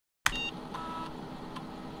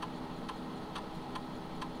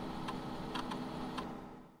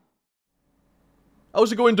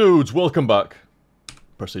How's it going, dudes? Welcome back.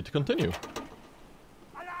 Proceed to continue.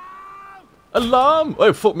 Alarm!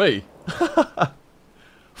 Oh, fuck me.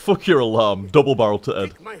 Fuck your alarm. Double barrel to head.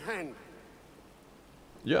 Take my hand.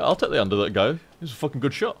 Yeah, I'll take the hand of that guy. He's a fucking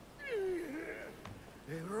good shot.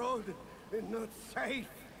 The road is not safe.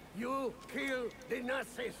 You kill the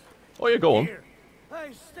Nazis. Oh, yeah, go on. Here, I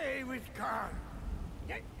stay with Carl.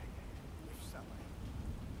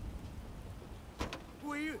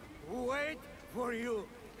 We wait for you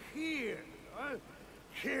here.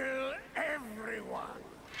 Kill everyone.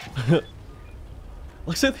 Like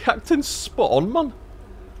I said, the acting's spot on, man.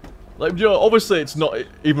 Like, you know, obviously it's not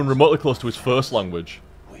even remotely close to his first language.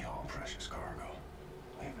 We haul precious cargo.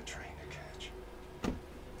 We have a train to catch.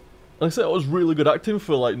 Like I said, it was really good acting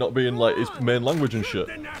for, like, not being, like, his main language and shit.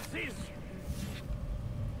 And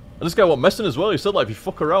this guy wasn't messing as well. He said, like, if you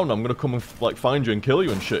fuck around, I'm gonna come and, like, find you and kill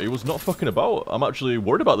you and shit. He was not fucking about. I'm actually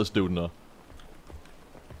worried about this dude now.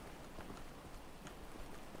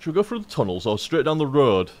 Should we go through the tunnels or straight down the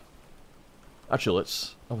road? Actually,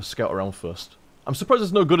 let's have a scout around first. I'm surprised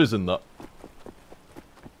there's no goodies in that.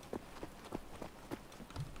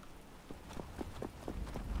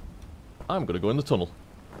 I'm gonna go in the tunnel.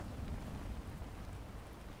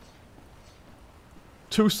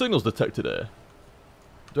 2 signals detected here.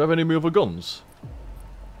 Do I have any other guns?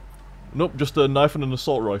 Nope, just a knife and an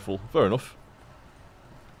assault rifle. Fair enough.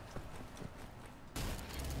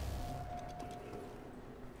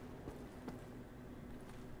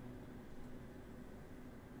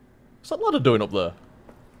 What's that ladder doing up there?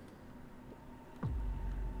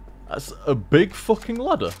 That's a big fucking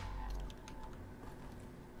ladder.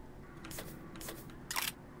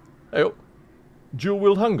 Hey up.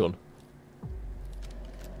 Dual-wheeled handgun.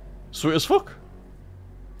 Sweet as fuck.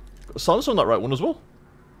 Got a silencer on that right one as well.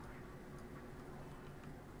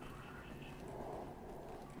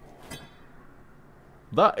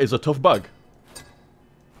 That is a tough bag.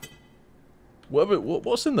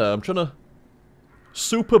 What's in there? I'm trying to...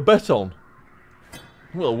 Super beton.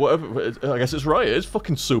 Well, whatever. I guess it's right. It is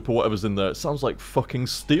fucking super whatever's in there. It sounds like fucking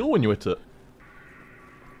steel when you hit it.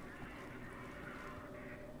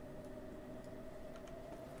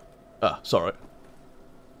 Ah, sorry.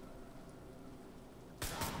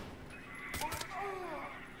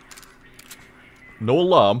 No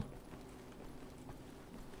alarm.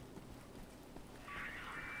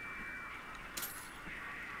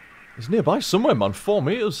 He's nearby somewhere, man. 4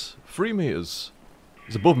 meters. 3 meters.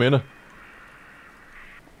 He's above me, innit?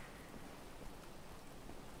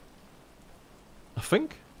 I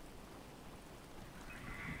think.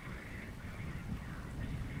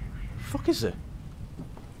 Fuck is it?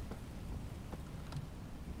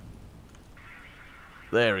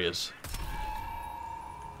 There he is.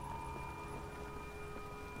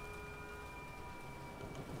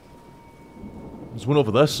 There's one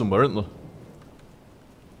over there somewhere, isn't there?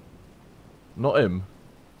 Not him.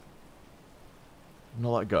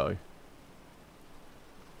 Not that guy.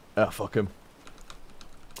 Ah, fuck him.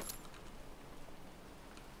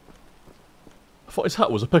 I thought his hat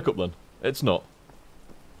was a pickup then. It's not.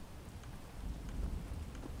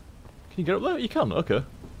 Can you get up there? You can, okay.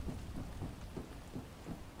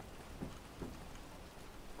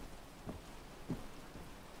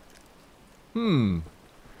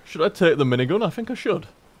 Should I take the minigun? I think I should.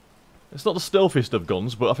 It's not the stealthiest of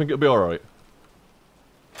guns, but I think it'll be alright.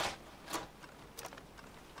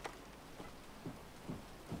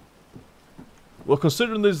 Well,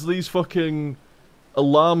 considering there's these fucking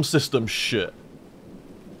alarm system shit.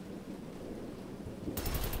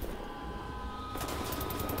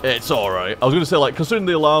 It's alright. I was gonna say, like, considering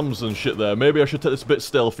the alarms and shit there, maybe I should take this a bit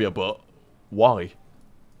stealthier, but why?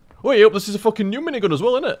 Wait, yep, this is a fucking new minigun as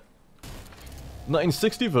well, isn't it?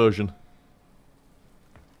 1960 version.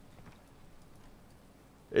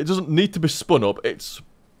 It doesn't need to be spun up, it's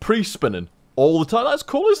pre-spinning all the time. That's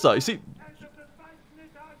cool, is that? You see...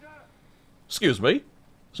 Excuse me?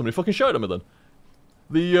 Somebody fucking shouted at me then.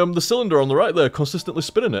 The cylinder on the right there, consistently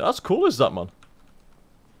spinning it. That's cool, is that, man?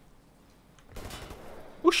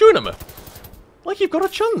 Who's shooting at me? Like you've got a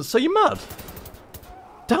chance, are you mad?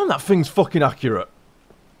 Damn, that thing's fucking accurate.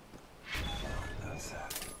 That's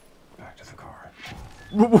that. Back to the car.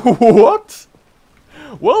 What?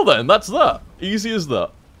 Well then, that's that. Easy as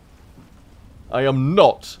that. I am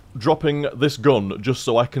not dropping this gun just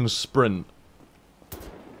so I can sprint.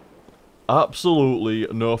 Absolutely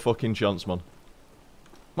no fucking chance, man.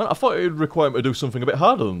 Man, I thought it would require me to do something a bit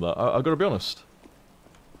harder than that. I gotta be honest.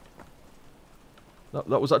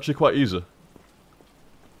 That was actually quite easy.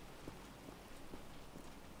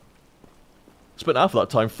 Spent half of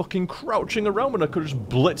that time fucking crouching around when I could have just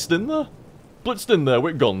blitzed in there. Blitzed in there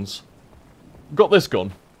with guns. Got this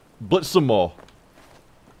gun. Blitz some more.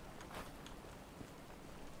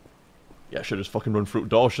 Yeah, I should just fucking run through the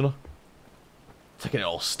door, shouldn't I? Taking it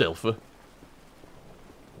all stealthy.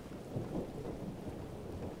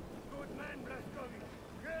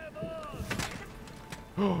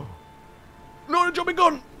 No, don't drop my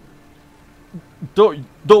gun! Don't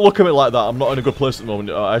look at me like that. I'm not in a good place at the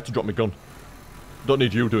moment. I have to drop my gun. Don't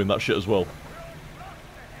need you doing that shit as well.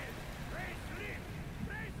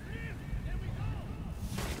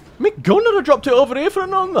 My gun, had I dropped it over here for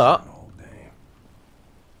a on that?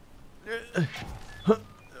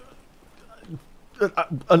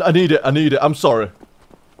 I need it. I need it. I'm sorry.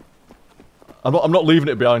 I'm not leaving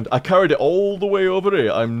it behind. I carried it all the way over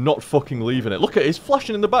here. I'm not fucking leaving it. Look at it. He's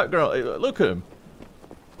flashing in the background. Look at him.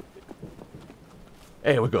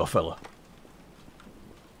 Here we go, fella.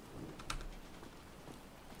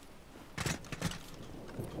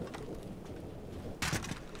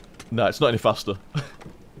 Nah, it's not any faster.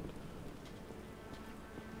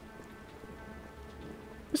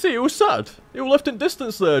 You see, he was sad. He was left in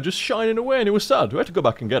distance there, just shining away, and he was sad. We had to go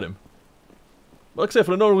back and get him. But like I say, if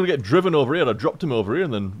I know I'm going to get driven over here, I dropped him over here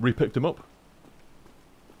and then re-picked him up.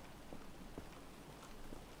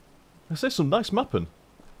 I say some nice mapping.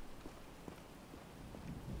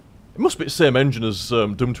 It must be the same engine as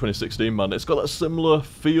Doom 2016, man. It's got that similar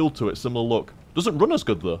feel to it, similar look. Doesn't run as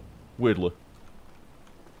good, though, weirdly.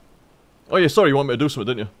 Oh yeah, sorry, you want me to do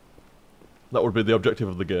something, didn't you? That would be the objective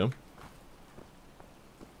of the game.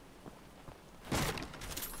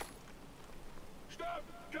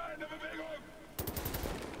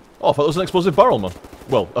 Oh, I thought it was an explosive barrel, man.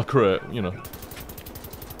 Well, a crate, you know.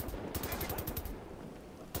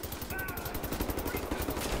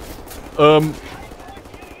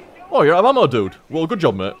 Oh, you're out of ammo, dude. Well, good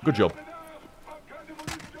job, mate. Good job.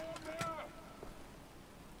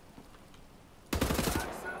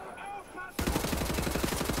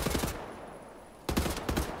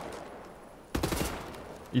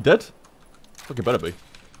 You dead? Fucking better be.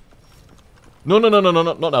 No, not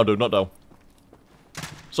now, dude. Not now.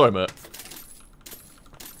 Sorry, mate.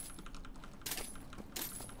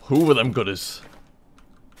 Who were them goodies?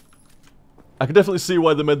 I can definitely see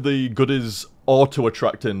why they made the goodies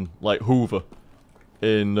auto-attracting, like Hoover,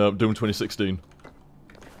 in Doom 2016.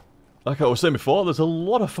 Like I was saying before, there's a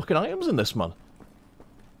lot of fucking items in this, man.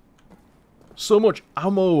 So much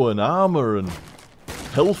ammo and armor and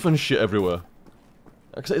health and shit everywhere.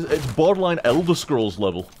 It's borderline Elder Scrolls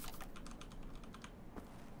level.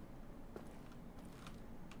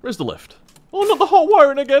 Where's the lift? Oh, not the hot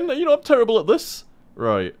wiring again! You know I'm terrible at this.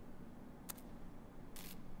 Right.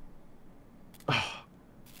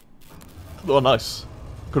 Oh, nice.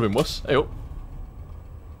 Could have been worse. Hey up.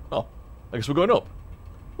 Oh, I guess we're going up.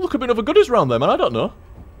 Look, could have been other goodies around there, man. I don't know.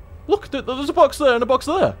 Look, there's a box there and a box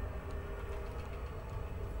there.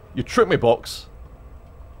 You tricked me, box.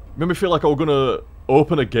 Made me feel like I was gonna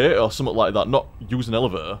open a gate or something like that, not use an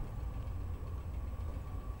elevator.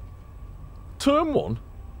 Turn 1? What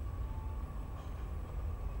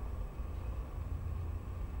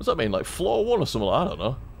does that mean? Like floor 1 or something? I don't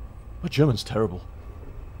know. My German's terrible.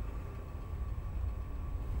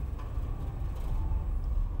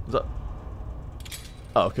 Is that...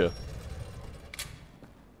 Oh, okay.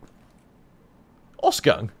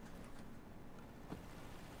 Osgang?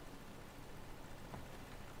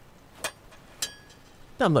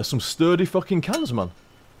 Damn, there's some sturdy fucking cans, man.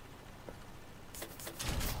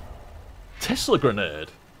 Tesla grenade?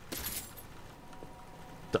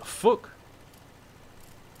 The fuck?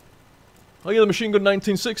 Oh yeah, the machine gun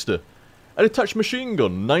 1960. A detached machine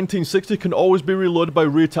gun 1960 can always be reloaded by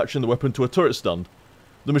reattaching the weapon to a turret stand.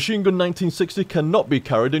 The machine gun 1960 cannot be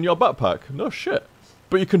carried in your backpack. No shit.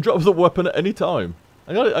 But you can drop the weapon at any time.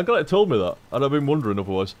 I'm glad it told me that, and I've been wondering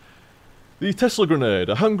otherwise. The Tesla grenade,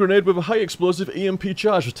 a hand grenade with a high explosive EMP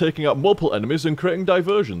charge for taking out multiple enemies and creating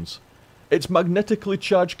diversions. Its magnetically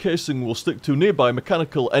charged casing will stick to nearby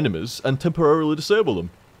mechanical enemies and temporarily disable them.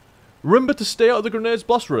 Remember to stay out of the grenade's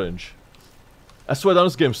blast range. I swear down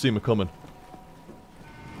this game's seen me coming.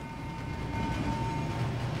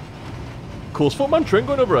 Cool as fuck, man. Train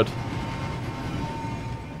going overhead.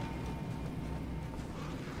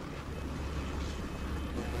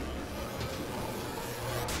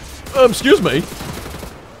 Excuse me? I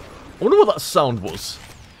wonder what that sound was.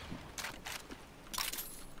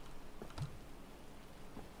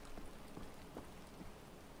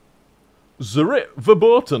 Zerit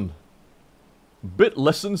verboten. Bit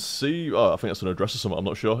lesson C. Oh, I think that's an address or something, I'm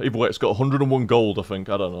not sure. Either way, it's got 101 gold, I think.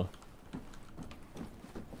 I don't know.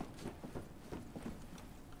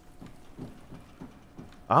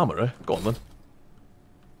 Armory? Go on then.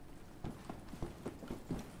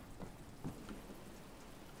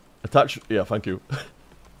 Attach. Yeah, thank you.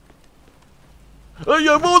 Oh,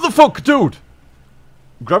 yeah, what the fuck, dude?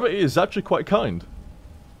 Gravity is actually quite kind.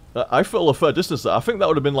 I fell a fair distance there. I think that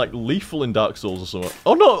would have been like lethal in Dark Souls or something.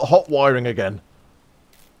 Oh no, hot wiring again.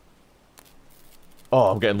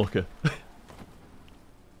 Oh, I'm getting lucky.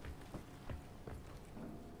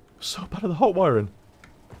 So bad at the hot wiring.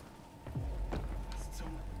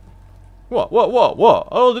 What?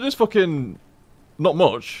 Oh, it is fucking... not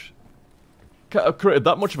much. Can't have created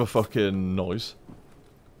that much of a fucking noise.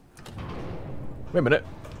 Wait a minute.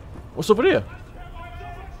 What's over here?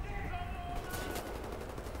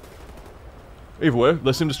 Either way,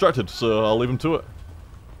 they seem distracted, so I'll leave them to it.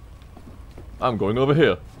 I'm going over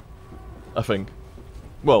here. I think.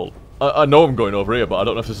 Well, I know I'm going over here, but I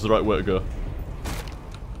don't know if this is the right way to go.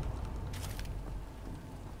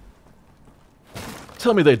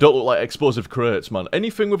 Tell me they don't look like explosive crates, man.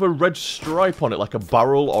 Anything with a red stripe on it, like a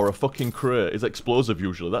barrel or a fucking crate, is explosive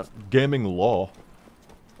usually. That's gaming law.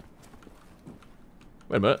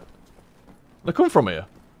 Wait a minute. They come from here.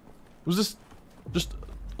 Was this just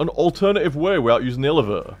an alternative way without using the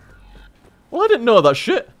elevator? Well, I didn't know that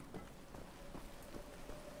shit.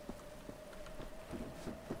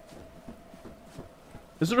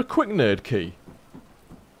 Is there a quick nade key?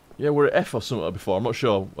 Yeah, we're at F or something before. I'm not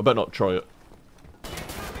sure. I better not try it.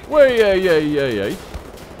 Wait, yeah.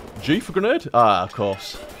 G for grenade? Ah, of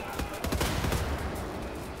course.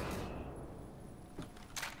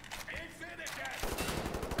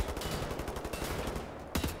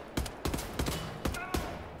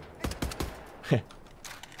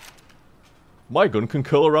 My gun can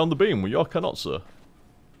curl around the beam, well, yours cannot, sir.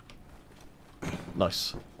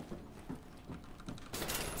 Nice.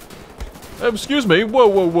 Excuse me,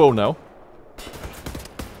 whoa now.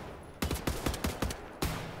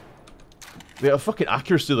 The fucking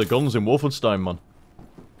accuracy of the guns in Wolfenstein, man.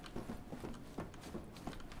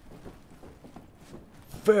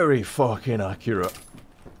 Very fucking accurate.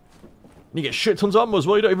 You get shit tons of ammo as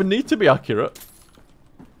well, you don't even need to be accurate.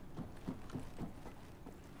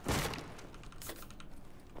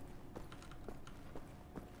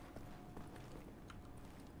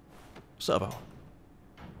 What's that about?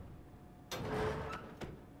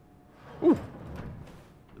 Ooh.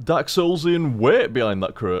 Dark Soulsian weight behind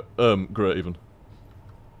that crate. Grate even.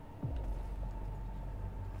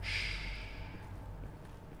 Shh.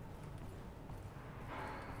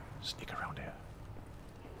 Sneak around here.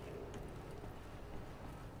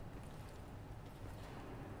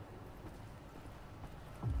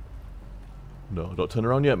 No, don't turn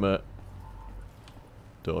around yet, mate.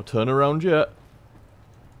 Don't turn around yet.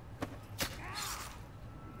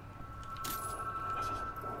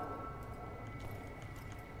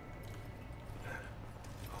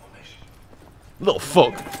 Little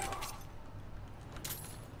fuck.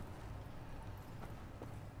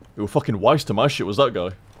 You were fucking wise to my shit, was that guy.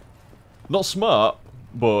 Not smart,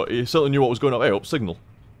 but he certainly knew what was going on. Hey, up, signal.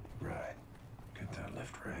 Right. Get that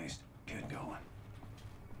lift raised. Get going.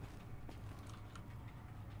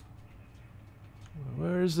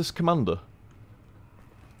 Where is this commander?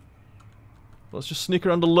 Let's just sneak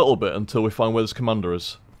around a little bit until we find where this commander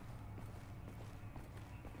is.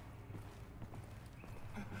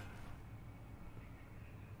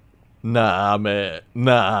 Nah, mate.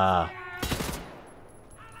 Nah.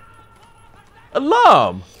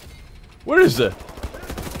 Alarm! Where is it?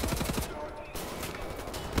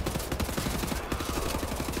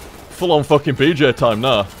 Full on fucking PJ time,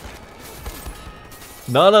 nah.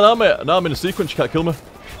 Nah, mate. Nah, I'm in a sequence, you can't kill me.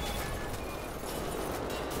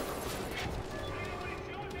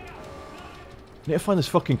 Need to find this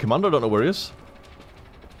fucking commander, I don't know where he is.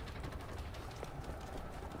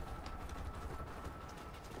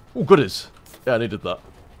 Oh, goodies. Yeah, I needed that.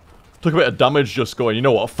 Took a bit of damage just going, you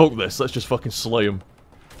know what, fuck this, let's just fucking slay him.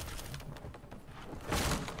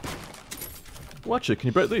 Oh, actually, can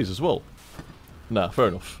you break these as well? Nah, fair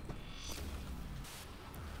enough.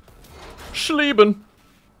 Schlieben!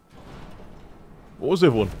 What was the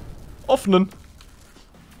other one? Offnen!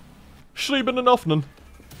 Schlieben and Offnen.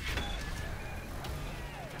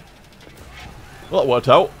 Well, that worked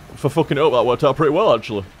out. For fucking it up, that worked out pretty well,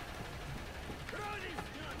 actually.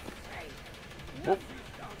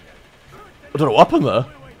 I don't know what happened there.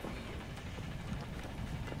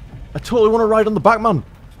 I totally want to ride on the back, man.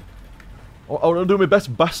 I want to do my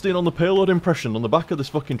best Bastion on the payload impression on the back of this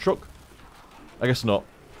fucking truck. I guess not.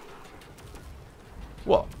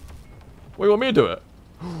 What? What, you want me to do it?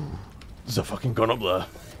 There's a fucking gun up there.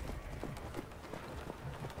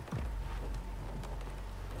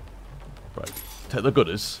 Right. Take the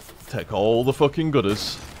goodies. Take all the fucking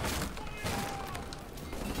goodies.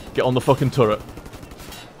 Get on the fucking turret.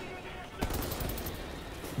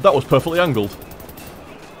 That was perfectly angled.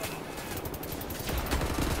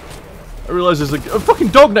 I realise there's a fucking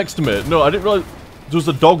dog next to me. No, I didn't realise there was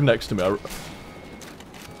a dog next to me.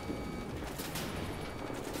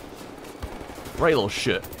 Right, little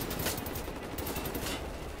shit.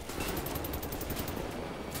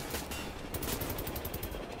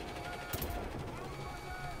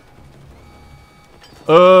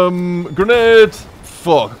 Grenade!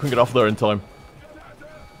 Fuck, I couldn't get off there in time.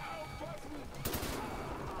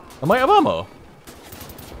 I might have ammo.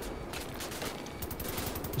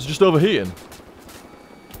 It's just overheating.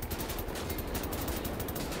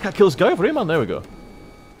 Can't kill this guy over here, man. There we go.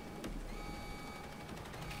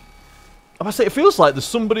 I say it feels like there's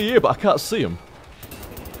somebody here, but I can't see him.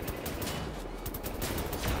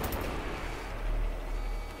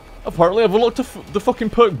 Apparently, I've unlocked the fucking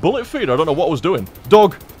perk bullet feeder. I don't know what I was doing.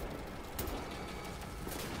 Dog.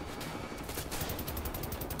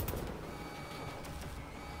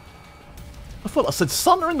 I thought that said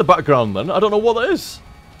Santa in the background then. I don't know what that is.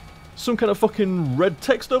 Some kind of fucking red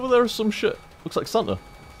text over there or some shit. Looks like Santa.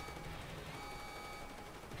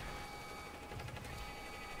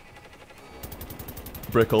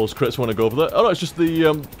 Break all those crits when I go over there. Oh no, it's just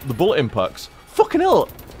the bullet impacts. Fucking hell!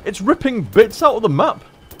 It's ripping bits out of the map.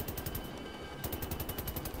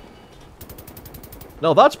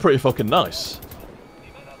 Now that's pretty fucking nice.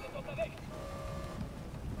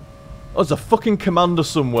 Oh, there's a fucking commander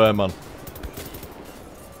somewhere, man.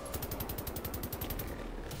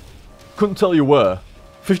 Couldn't tell you where.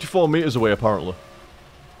 54 meters away, apparently.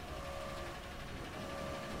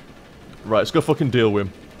 Right, let's go fucking deal with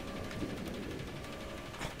him.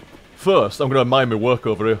 First, I'm gonna mind my work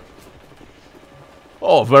over here.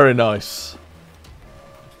 Oh, very nice.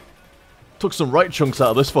 Took some right chunks out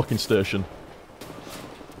of this fucking station.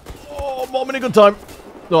 Oh, more minigun time.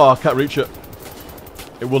 Oh, I can't reach it.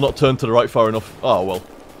 It will not turn to the right far enough. Oh, well.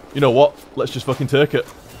 You know what? Let's just fucking take it.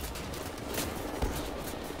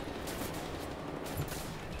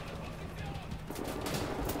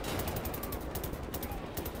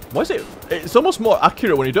 Why is it? It's almost more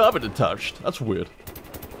accurate when you don't have it detached. That's weird.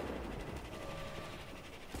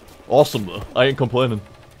 Awesome though. I ain't complaining.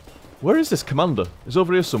 Where is this commander? He's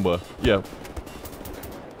over here somewhere. Yeah.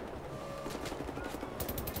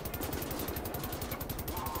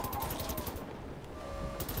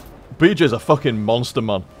 BJ's a fucking monster,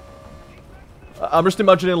 man. I'm just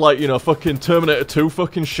imagining, like, you know, fucking Terminator 2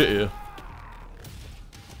 fucking shit here.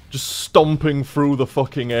 Just stomping through the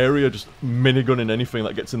fucking area, just minigunning anything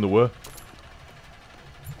that gets in the way.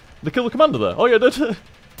 They kill the commander there? Oh yeah, they did.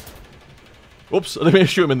 Oops, I didn't mean to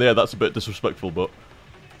shoot him in the air, that's a bit disrespectful, but...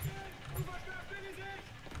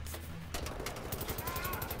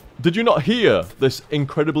 Did you not hear this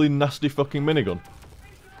incredibly nasty fucking minigun?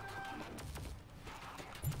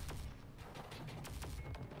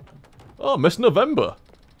 Oh, Miss November.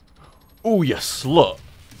 Ooh, you slut.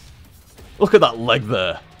 Look at that leg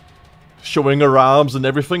there. Showing her arms and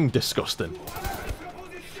everything. Disgusting.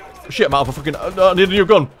 Shit, I'm out of a fucking... I need a new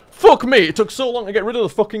gun. Fuck me! It took so long to get rid of the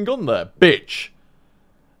fucking gun there. Bitch.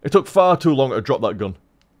 It took far too long to drop that gun.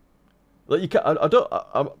 Like, you can't...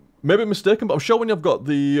 I'm maybe mistaken, but I'm sure when you've got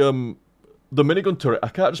the minigun turret, I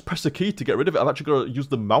can't just press a key to get rid of it. I've actually got to use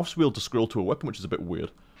the mouse wheel to scroll to a weapon, which is a bit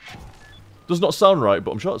weird. Does not sound right,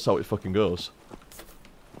 but I'm sure that's how it fucking goes.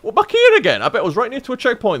 Well, back here again! I bet I was right near to a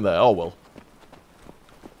checkpoint there. Oh, well.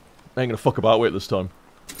 I ain't gonna fuck about with it this time.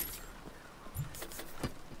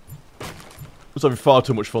 I was having far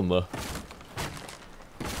too much fun there.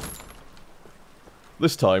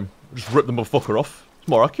 This time, just rip the motherfucker off. It's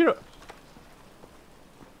more accurate.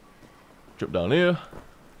 Jump down here.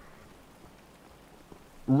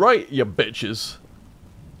 Right, you bitches.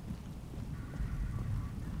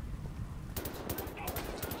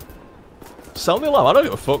 Sound the alarm, I don't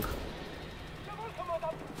give a fuck.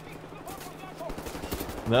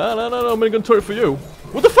 No, minigun turret for you.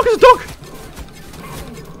 What the fuck is a dog?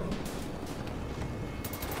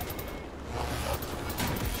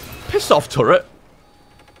 Piss off, turret.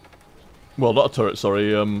 Well, not a turret,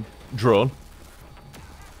 sorry, drone.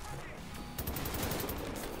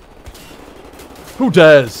 Who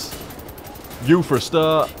dares? You for a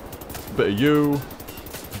start. Bit of you.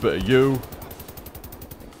 Bit of you.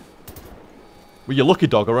 Well, you lucky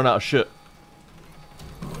dog, I ran out of shit.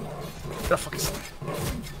 Oh, fuck it.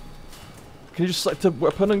 Can you just select a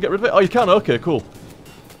weapon and get rid of it? Oh, you can? Okay, cool.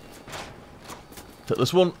 Take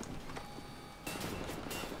this one.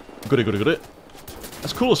 Goody, goody, goody.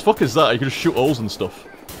 As cool as fuck is that? You can just shoot holes and stuff.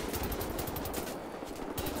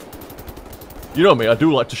 You know me, I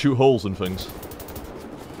do like to shoot holes and things.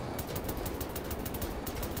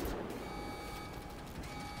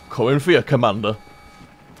 Coming for you, Commander.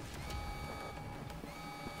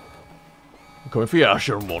 Coming for you,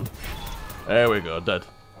 Sherman. There we go, dead.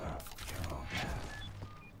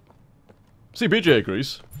 See, BJ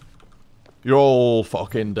agrees. You're all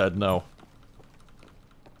fucking dead now.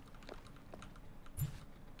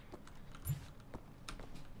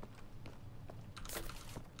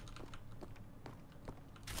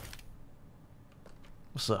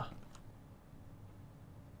 What's that?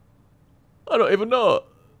 I don't even know.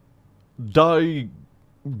 Geschenk?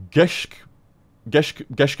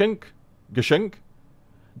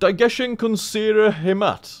 Die Geschenk unsere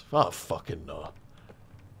Heimat. I don't fucking know.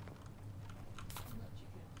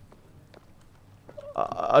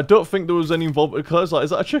 I don't think there was any involvement. Cause like,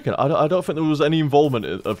 is that a chicken? I don't think there was any involvement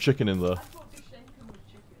of chicken in there.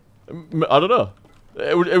 I don't know.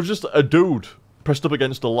 It was just a dude pressed up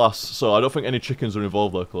against a lass, so I don't think any chickens are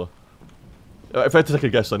involved there, Claire. If I had to take a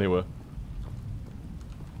guess anyway.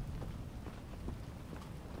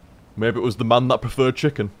 Maybe it was the man that preferred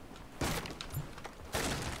chicken.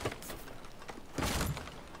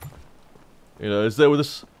 You know, he's there with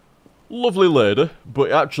this lovely lady,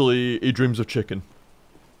 but actually he dreams of chicken.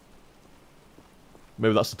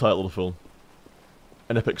 Maybe that's the title of the film.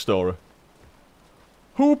 An epic story.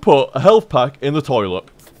 Who put a health pack in the toilet?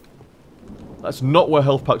 That's not where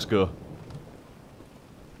health packs go.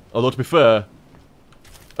 Although, to be fair...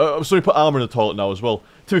 somebody put armour in the toilet now as well.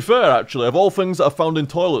 To be fair, actually, of all things that I've found in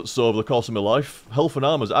toilets over the course of my life, health and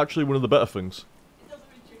armour is actually one of the better things. It doesn't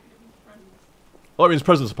mean chicken, it means presents. Oh, it means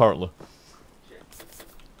presents, apparently.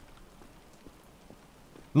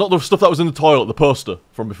 Not the stuff that was in the toilet, the poster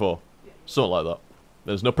from before. Yeah. Something like that.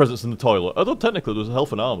 There's no presents in the toilet. Although, technically, there's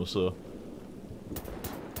health and armour, so...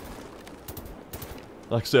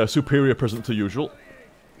 Like I say, a superior present to usual.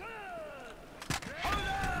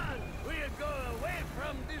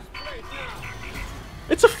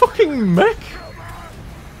 It's a fucking mech!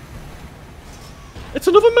 It's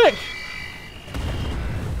another mech!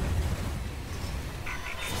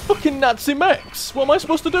 Fucking Nazi mechs! What am I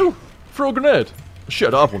supposed to do? Throw a grenade? Shit,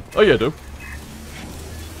 I don't have one. Oh yeah, I do.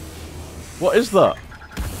 What is that?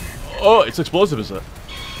 Oh, it's explosive, is it?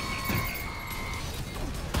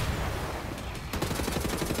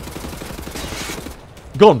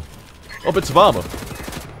 Gun! Oh, bits of armour.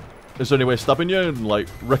 Is there any way of stabbing you and, like,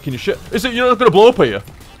 wrecking your shit? Is it you're not gonna blow up, are you?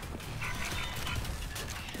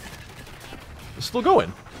 It's still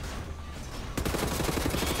going.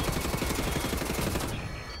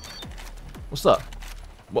 What's that?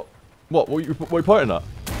 What are you pointing at?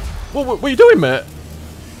 What are you doing, mate?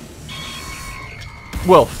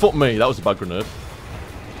 Well, fuck me, that was a bad grenade.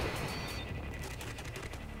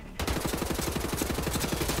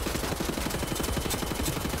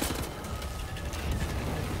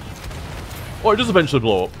 Oh, it does eventually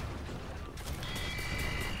blow up.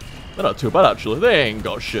 They're not too bad, actually. They ain't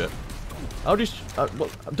got shit. How do you...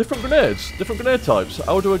 what, different grenades? Different grenade types?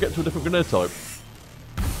 How do I get to a different grenade type?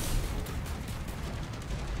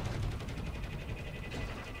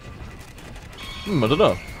 I don't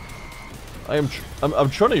know. I'm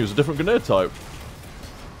trying to use a different grenade type.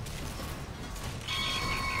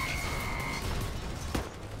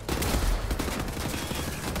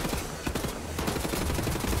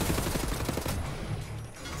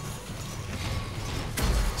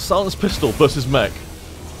 Silence pistol versus mech.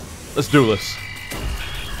 Let's do this.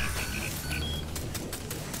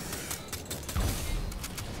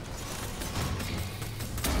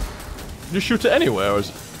 Can you shoot it anywhere, or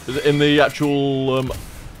is it in the actual,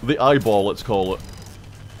 the eyeball, let's call it?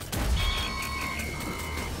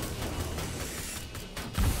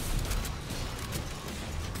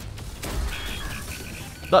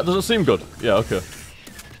 That doesn't seem good. Yeah, okay.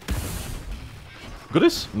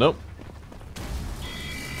 Goodies? Nope.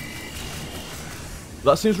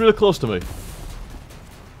 That seems really close to me.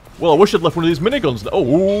 Well, I wish I'd left one of these miniguns. Oh,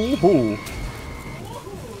 ooh.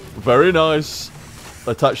 Very nice.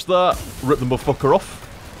 Attach that. Rip the motherfucker off.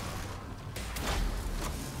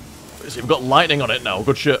 See, we've got lightning on it now.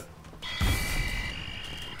 Good shit.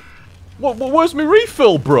 Where's my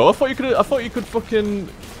refill, bro? I thought you could fucking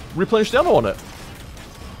replenish the ammo on it.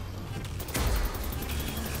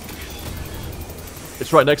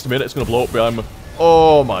 It's right next to me and it's gonna blow up behind me.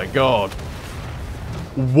 Oh my god.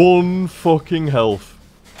 1 fucking health.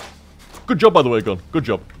 Good job, by the way, gun. Good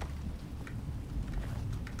job.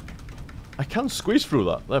 I can squeeze through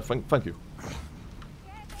that. There, thank you.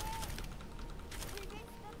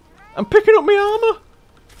 I'm picking up my armor.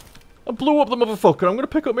 I blew up the motherfucker. I'm gonna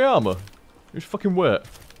pick up my armor. Just fucking wait.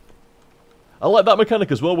 I like that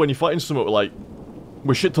mechanic as well. When you're fighting someone like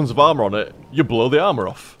with shit tons of armor on it, you blow the armor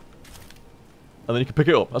off, and then you can pick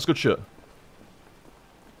it up. That's good shit.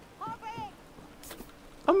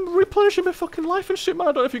 I'm replaying replenishing my fucking life and shit, man.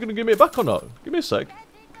 I don't know if you're gonna give me it back or not. Give me a sec.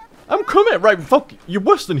 I'm coming! Right, fuck. You're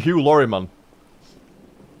worse than Hugh Laurie, man.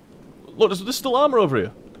 Look, there's still armor over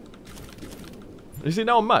here. You see,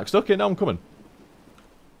 now I'm maxed. Okay, now I'm coming.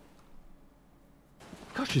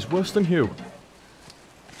 Gosh, she's worse than Hugh.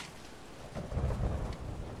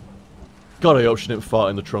 God, I hope she didn't fart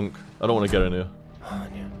in the trunk. I don't want to get in here.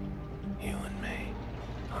 Anya, you and me,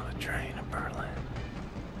 on a train to Berlin.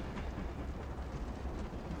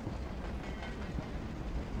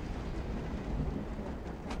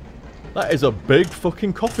 That is a big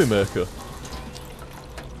fucking coffee maker.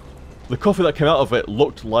 The coffee that came out of it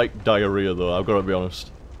looked like diarrhea, though, I've got to be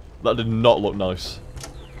honest. That did not look nice.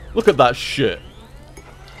 Look at that shit.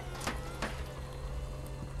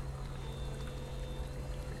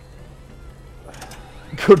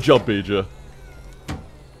 Good job, BJ.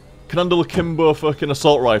 Can handle akimbo fucking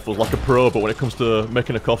assault rifles like a pro, but when it comes to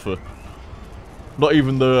making a coffee, not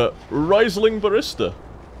even the Riesling barista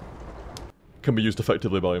can be used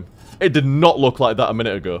effectively by him. It did not look like that a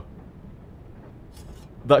minute ago.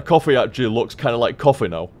 That coffee actually looks kind of like coffee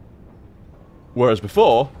now. Whereas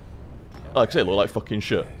before, like I say, it looked like fucking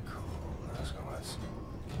shit. Okay, cool. Let's go.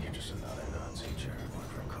 You're just another Nazi jerk looking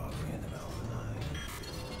for coffee in the middle of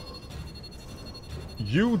the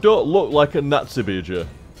night. You don't look like a Nazi, BJ.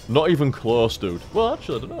 Not even close, dude. Well,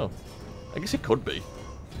 actually, I don't know. I guess it could be.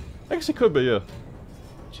 I guess it could be, yeah.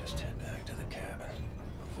 Just head back to the cabin.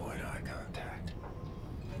 Avoid eye contact.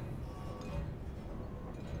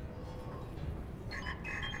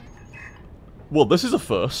 Well, this is a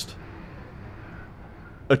first.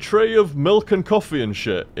 A tray of milk and coffee and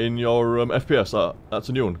shit in your FPS. That's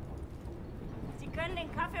a new one. Sie können den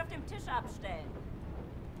Kaffee auf dem Tisch abstellen.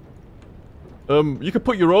 You could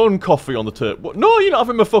put your own coffee on the table. What? No, you're not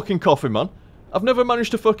having my fucking coffee, man. I've never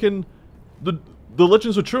managed to fucking... The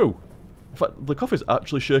legends are true. In fact, the coffee's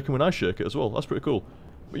actually shaking when I shake it as well. That's pretty cool.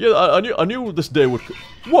 But yeah, I knew this day would...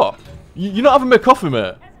 What? You're not having my coffee,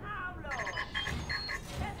 mate? Es harmlos. Stellen Sie den Kaffee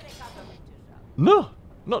auf den Tisch ab. No.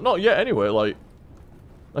 Not yet, anyway. Like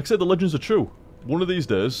I said, the legends are true. One of these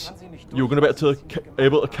days, you're going to be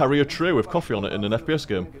able to carry a tray with coffee on it in an FPS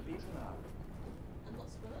game.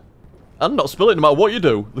 And not spill it, no matter what you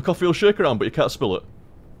do. The coffee will shake around, but you can't spill it.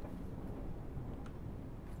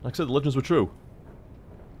 Like I said, the legends were true.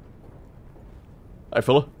 Hey,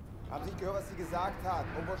 fella. Haben Sie gehört, was sie gesagt hat?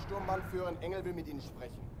 Obersturmbannführer Engel will mit Ihnen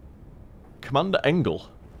sprechen. Commander Engel.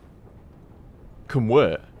 Come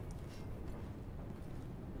wait.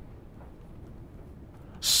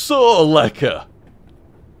 So lecker!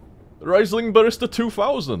 Riesling Barista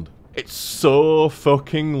 2000. It's so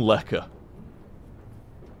fucking lecker.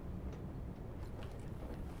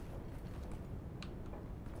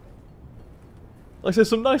 Like I said,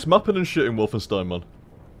 some nice mapping and shit in Wolfenstein, man.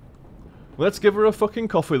 Let's give her a fucking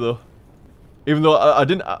coffee, though. Even though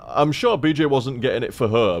I'm sure BJ wasn't getting it for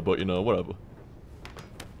her, but you know, whatever.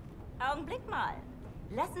 Augenblick mal.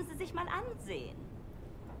 Lassen Sie sich mal ansehen.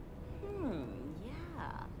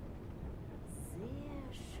 Ja.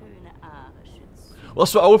 Sehr schöne arische Züge. Well,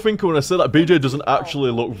 that's what I was thinking when I said that BJ doesn't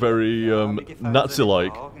actually look very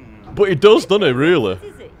Nazi-like. But he does, doesn't he, really?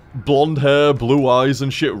 Blonde hair, blue eyes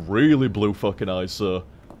and shit, really blue fucking eyes, so...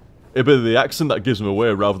 It'd be the accent that gives him away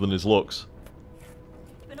rather than his looks.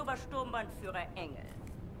 Ich bin Obersturmbannführer Engel.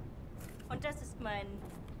 Und das ist mein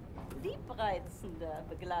liebreizender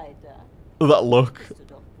Begleiter. That look. Bist du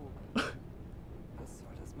doch, Bub. Was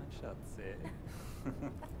soll das, mein Schatz?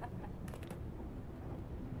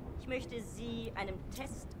 Ich möchte Sie einem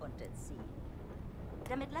Test unterziehen.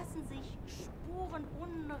 Damit lassen sich Spuren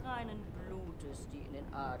unreinen Blutes, die in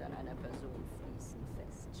den Adern einer Person fließen,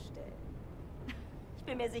 feststellen. Ich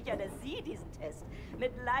bin mir sicher, dass Sie diesen Test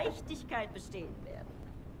mit Leichtigkeit bestehen werden.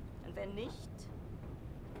 Und wenn nicht,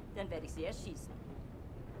 dann werde ich Sie erschießen.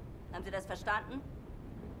 Haben Sie das verstanden?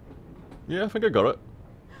 Yeah, I think I got it.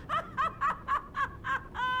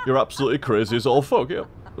 You're absolutely crazy as all fuck, yeah.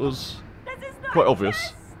 It was quite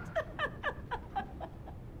obvious.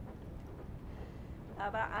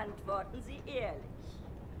 Aber antworten Sie ehrlich.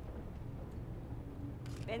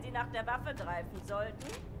 Wenn Sie nach der Waffe greifen sollten,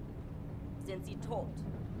 sind Sie tot.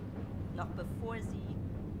 Noch bevor Sie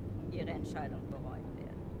Ihre Entscheidung bereuen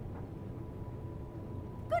werden.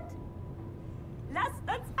 Gut. Lasst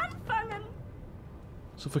uns anfangen.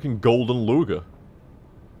 It's a fucking golden Luger.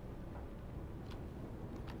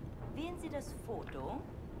 Wählen Sie das Foto,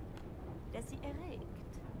 das Sie erregt.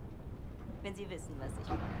 Wenn Sie wissen, was ich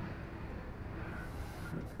meine.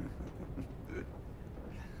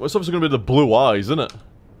 Well, it's obviously going to be the blue eyes, isn't it?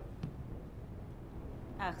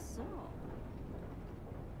 Ach so.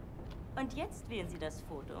 Und jetzt wählen Sie das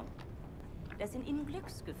Foto, das in ihnen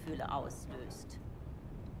Glücksgefühle auslöst.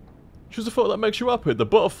 Choose a photo that makes you happy, the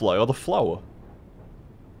butterfly or the flower?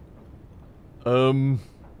 I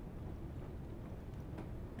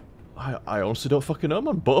honestly don't fucking know,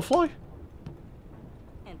 man. Butterfly?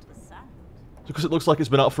 Interessant. Because it looks like it's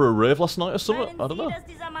been out for a rave last night or something? I don't know. Dass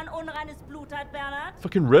dieser Mann unreines Blut hat, Bernhard?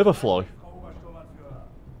 Fucking Raverfly.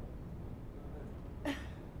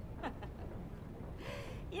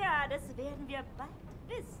 Ja, das werden wir bald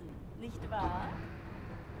wissen, nicht wahr?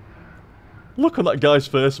 Look on that guy's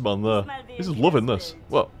face, man, there. He's just loving this.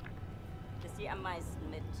 What? Dass sie am meisten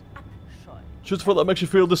mit abscheuen. Choose a photo that makes you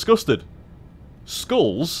feel disgusted.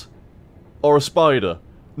 Skulls? Or a spider?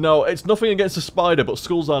 No, it's nothing against a spider, but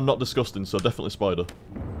skulls are not disgusting, so definitely spider.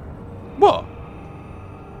 What?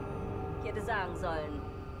 Ich hätte sagen sollen,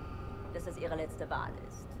 dass das ihre letzte Wahl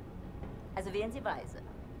ist. Also wählen Sie weise.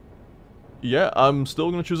 Yeah, I'm still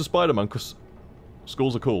gonna choose a Spider-Man, because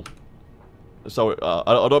skulls are cool. So,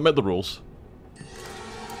 I don't make the rules. Ich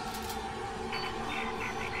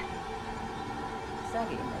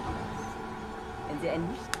sage Ihnen etwas. Wenn Sie ein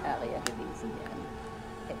Nicht-Arier gewesen wären,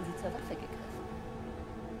 hätten Sie zur Waffe gegriffen.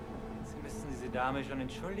 Sie müssen diese Dame schon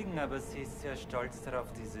entschuldigen, aber sie ist sehr stolz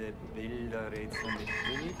darauf, diese Bilderrätsel mit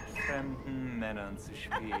wildfremden Männern zu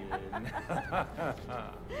spielen.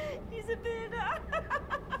 Diese Bilder.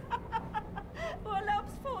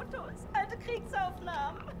 Urlaubsfotos, alte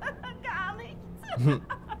Kriegsaufnahmen. Gar nichts.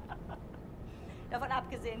 Davon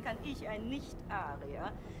abgesehen kann ich ein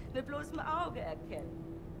Nicht-Arier mit bloßem Auge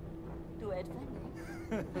erkennen. Du etwa nicht?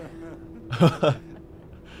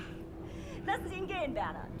 Lassen Sie ihn gehen,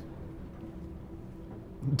 Bernhard.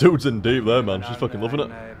 Dude's in deep there, man. She's fucking loving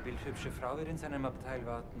it. Eine bildhübsche Frau wird in seinem Abteil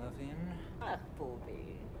warten auf ihn. Ach,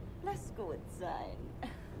 Bobi, lass gut sein.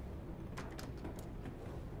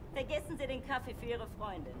 Vergessen Sie den Kaffee für Ihre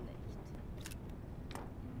Freundin nicht.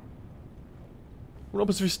 What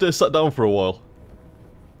happens if you stay sat down for a while?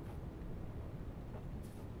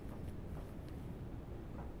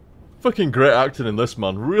 Fucking great acting in this,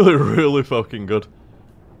 man. Really, really fucking good.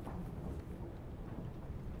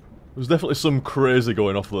 There's definitely some crazy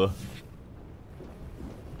going off there.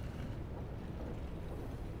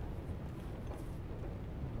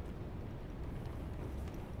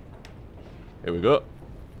 Here we go.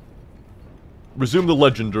 Resume the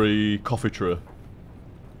legendary coffee tray.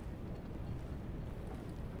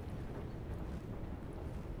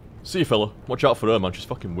 See you, fella. Watch out for her, man. She's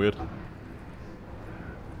fucking weird.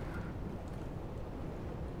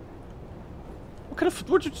 What kind of...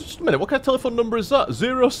 just a minute. What kind of telephone number is that?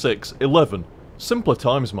 0611. Simpler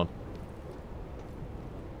times, man.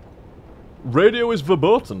 Radio is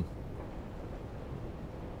verboten.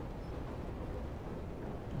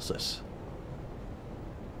 What's this?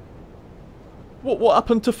 What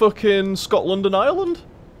happened to fucking Scotland and Ireland?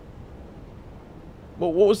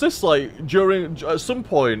 What was this like at some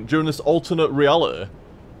point during this alternate reality?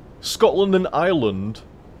 Scotland and Ireland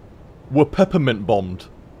were peppermint bombed.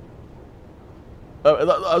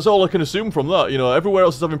 That's all I can assume from that. You know, everywhere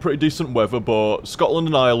else is having pretty decent weather, but Scotland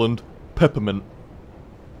and Ireland, peppermint.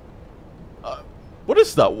 What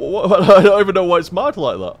is that? I don't even know why it's marked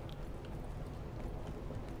like that.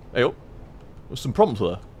 Hey, oh, there's some prompts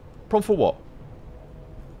there. Prompt for what?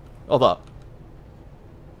 Oh, that.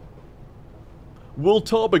 World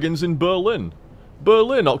tour begins in Berlin.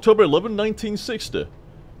 Berlin, October 11, 1960.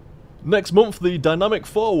 Next month, the Dynamic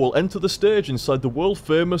Four will enter the stage inside the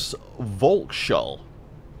world-famous Volkshalle.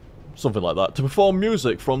 Something like that. To perform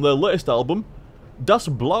music from their latest album, Das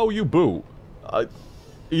Blaue Boot.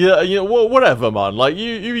 Yeah, you know, whatever, man. Like,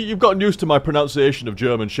 you've gotten used to my pronunciation of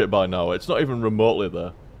German shit by now. It's not even remotely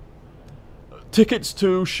there. Tickets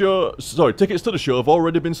to the show have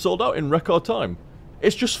already been sold out in record time.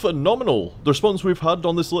 It's just phenomenal, the response we've had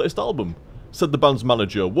on this latest album, said the band's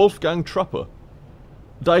manager, Wolfgang Trapper.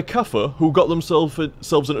 Die Kaffer, who got themselves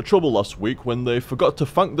into trouble last week when they forgot to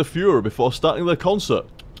thank the Führer before starting their concert,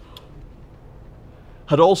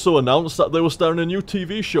 had also announced that they were starring a new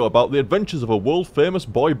TV show about the adventures of a world-famous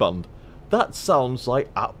boy band. That sounds like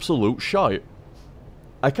absolute shite.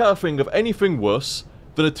 I can't think of anything worse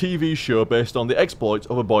than a TV show based on the exploits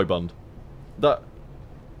of a boy band. That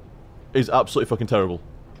is absolutely fucking terrible.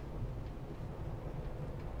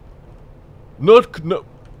 No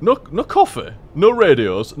coffee, no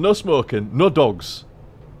radios, no smoking, no dogs.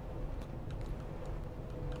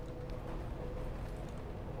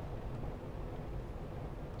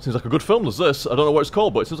 Seems like a good film, does this? I don't know what it's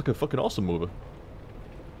called, but it seems like a fucking awesome movie.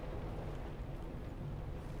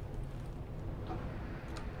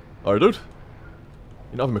 Alright, dude.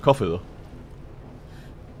 You're not having my coffee, though.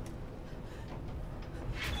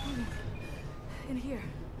 In here.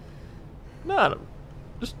 Nah, no.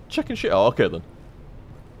 Just checking shit out. Okay then.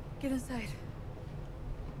 Get inside.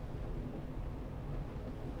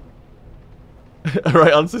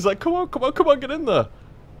 Alright, Ansie's like, come on, come on, come on, get in there.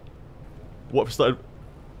 What if I started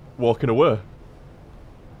walking away?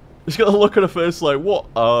 She's got a look on her face like, what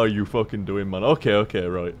are you fucking doing, man? Okay, okay,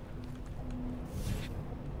 right.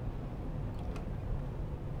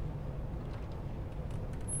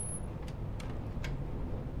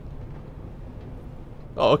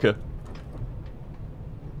 Oh, okay.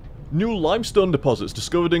 New limestone deposits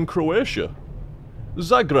discovered in Croatia.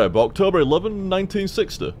 Zagreb, October 11,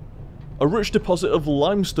 1960. A rich deposit of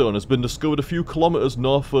limestone has been discovered a few kilometers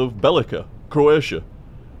north of Belica, Croatia.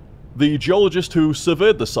 The geologist who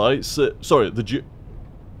surveyed the site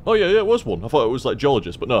oh yeah, it was one. I thought it was like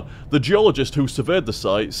geologist, but no. The geologist who surveyed the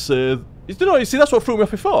site said... You see, that's what threw me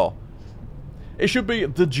off before. It should be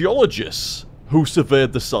the geologists who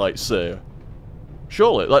surveyed the site say.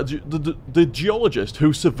 Surely, like, the geologist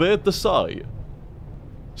who surveyed the site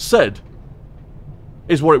said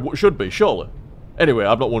is what it should be, surely. Anyway,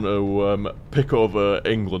 I'm not one to pick over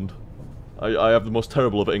England. I have the most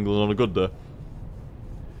terrible of England on a good day.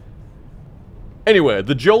 Anyway,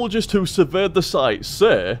 the geologists who surveyed the site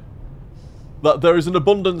say that there is an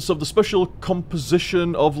abundance of the special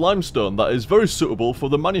composition of limestone that is very suitable for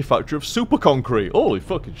the manufacture of superconcrete. Holy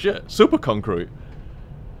fucking shit, superconcrete.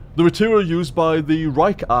 The material used by the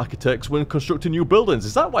Reich architects when constructing new buildings.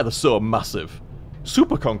 Is that why they're so massive?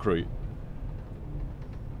 Superconcrete.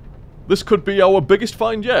 This could be our biggest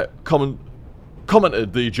find yet,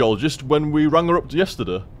 commented the geologist when we rang her up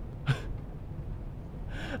yesterday.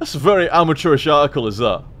 That's a very amateurish article, is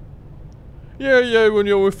that? Yeah, when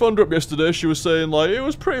we phoned her up yesterday, she was saying, like, it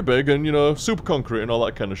was pretty big and, you know, superconcrete and all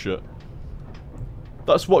that kind of shit.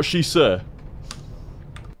 That's what she said.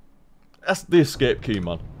 That's the escape key,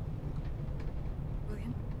 man.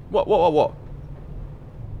 William? What?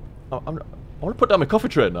 I want to put down my coffee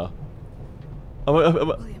tray now.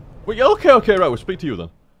 William? Wait, yeah, okay, right, we'll speak to you then.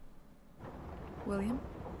 William?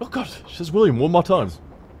 Oh god, she says William one more time.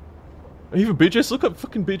 Even BJ's, look at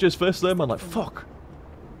fucking BJ's face there, man, like, fuck.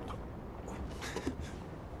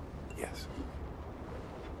 Yes.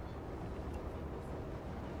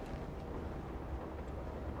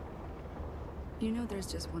 You know there's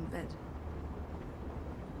just one bed.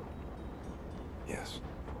 Yes.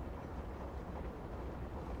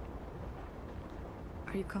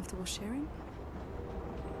 Are you comfortable sharing?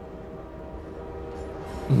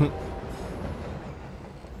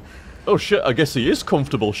 Oh shit, I guess he is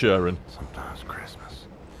comfortable sharing. Sometimes Christmas.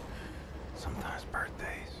 Sometimes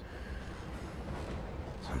birthdays.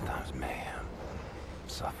 Sometimes mayhem.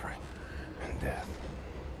 Suffering. And death.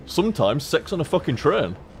 Sometimes sex on a fucking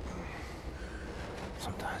train.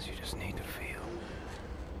 Sometimes you just need to feel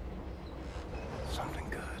something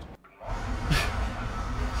good.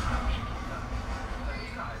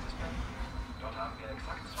 Dort haben wir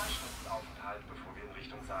exakt 2 Stunden Aufenthalt, bevor wir in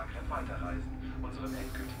Richtung Zagreb weiterreisen, unserem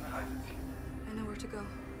endgültigen Reiseziel. I know where to go.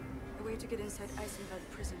 A way to get inside Eisenwald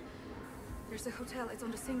prison. There's a hotel. It's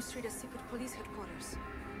on the same street as secret police headquarters.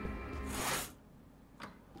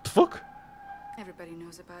 The fuck? Everybody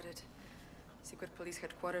knows about it. Secret police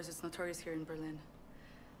headquarters is notorious here in Berlin.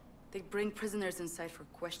 They bring prisoners inside for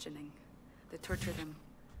questioning. They torture them.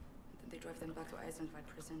 Then they drive them back to Eisenwald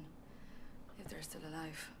prison. If they're still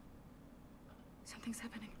alive. Something's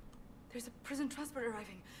happening. There's a prison transport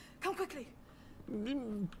arriving. Come quickly!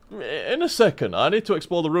 In a second, I need to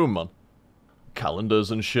explore the room, man.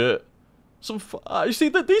 Calendars and shit. You see,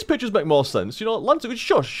 these pictures make more sense. You know,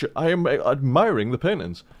 shush, I am admiring the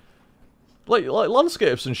paintings. Like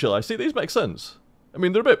landscapes and shit, I see these make sense. I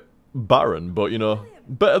mean, they're a bit barren, but, you know,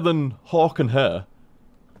 better than hawk and hare.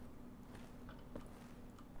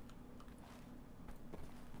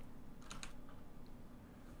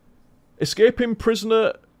 Escaping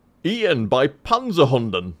prisoner eaten by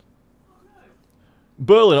Panzerhunden.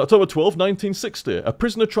 Berlin, October 12, 1960. A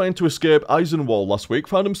prisoner trying to escape Eisenwald last week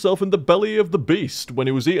found himself in the belly of the beast when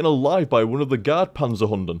he was eaten alive by one of the guard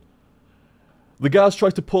Panzerhunden. The guards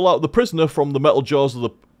tried to pull out the prisoner from the metal jaws of the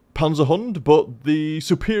Panzerhund, but the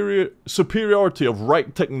superiority of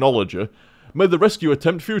Reich technology made the rescue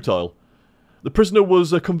attempt futile. The prisoner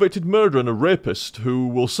was a convicted murderer and a rapist who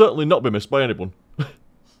will certainly not be missed by anyone.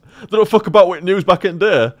 They don't fuck about with news back in the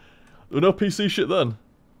day. There was no PC shit then.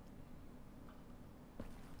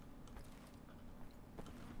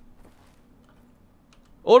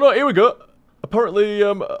 Oh no, here we go. Apparently,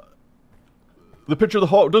 the picture of the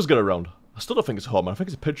hawk does get around. I still don't think it's a hawk, man. I think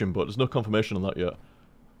it's a pigeon, but there's no confirmation on that yet.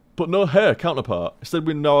 But no hare counterpart. Instead,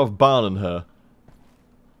 we now have barn and hare.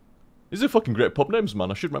 These are fucking great pub names,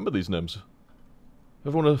 man. I should remember these names.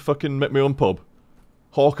 Ever wanna fucking make my own pub?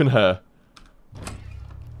 Hawk and Hare.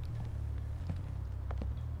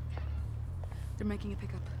 They're making a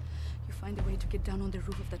pickup. You find a way to get down on the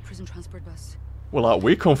roof of that prison transport bus. Well, aren't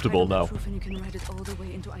we comfortable Ride on now? that roof and you can ride it all the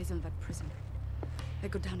way into Eisenberg prison. I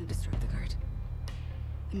go down and distract the guard.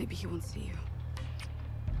 And maybe he won't see you.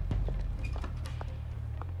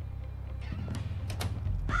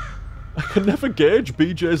 I can never gauge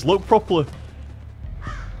BJ's look properly.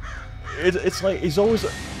 It's like he's always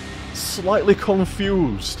slightly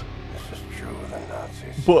confused, This is true of the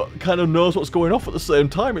Nazis. but kind of knows what's going off at the same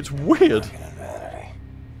time. It's weird. Fucking vanity.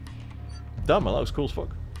 Damn man, that was cool as fuck.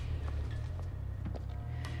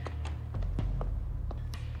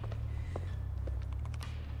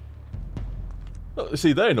 Look,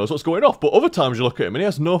 see, there he knows what's going off, but other times you look at him and he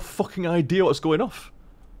has no fucking idea what's going off.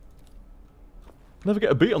 Never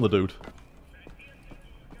get a beat on the dude.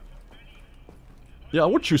 Yeah, I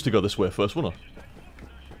would choose to go this way first, wouldn't I?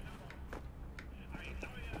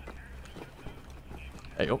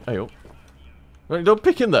 Hey up, hey up. Right, don't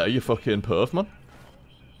pick in there, you fucking perv, man.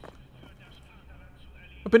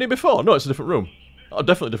 I've been here before. No, it's a different room. Oh,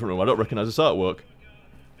 definitely a different room. I don't recognise this artwork.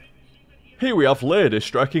 Here we have lady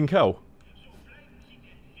striking cow.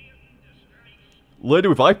 Lady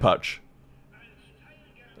with eye patch.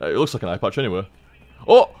 It looks like an eye patch anyway.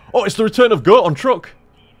 Oh, it's the return of goat on truck.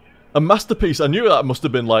 A masterpiece. I knew that must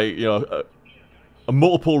have been like, you know, a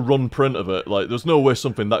multiple run print of it. Like, there's no way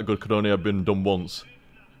something that good could only have been done once.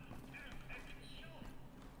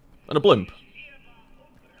 And a blimp.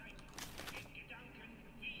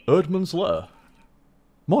 Erdmann's letter.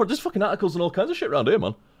 More, there's fucking articles and all kinds of shit around here,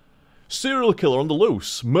 man. Serial killer on the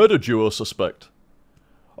loose. Murder duo suspect.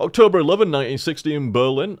 October 11, 1960 in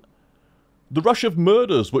Berlin. The rash of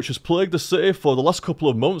murders which has plagued the city for the last couple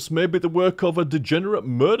of months may be the work of a degenerate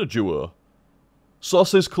murder duo.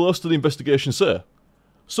 Sources close to the investigation say,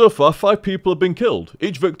 so far 5 people have been killed.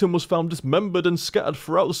 Each victim was found dismembered and scattered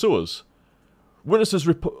throughout the sewers. Witnesses'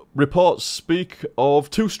 reports speak of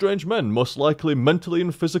 2 strange men, most likely mentally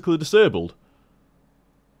and physically disabled.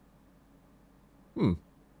 Yeah,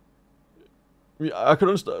 I can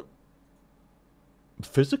understand.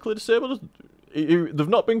 Physically disabled? They've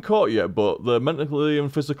not been caught yet, but they're mentally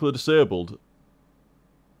and physically disabled.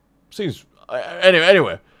 Seems...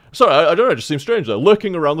 Anyway. Sorry, I don't know, it just seems strange though.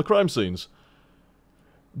 Lurking around the crime scenes.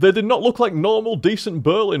 They did not look like normal, decent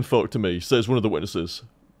Berlin folk to me, says one of the witnesses.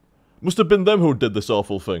 Must have been them who did this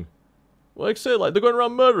awful thing. Like I say, like, they're going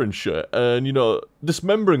around murdering shit, and, you know,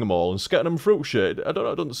 dismembering them all and scattering them fruit shit. I don't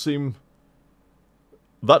know, it doesn't seem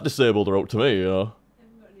that disabled or out to me, you know.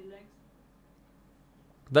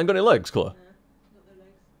 They ain't got any legs, Claire?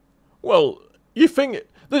 Well, you think...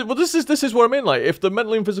 Well, this is what I mean, like, if they're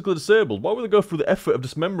mentally and physically disabled, why would they go through the effort of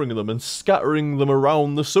dismembering them and scattering them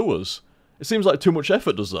around the sewers? It seems like too much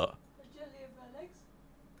effort does that.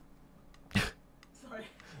 Sorry.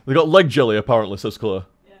 They got leg jelly, apparently, says Claire.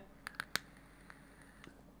 Yeah.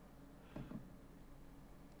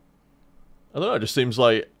 I don't know, it just seems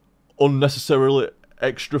like unnecessarily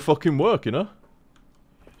extra fucking work, you know?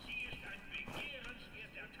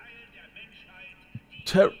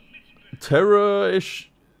 Terrorish...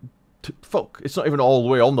 Fuck, it's not even all the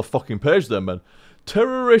way on the fucking page there, man.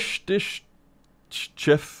 Terroristish...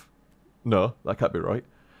 Chef... No, that can't be right.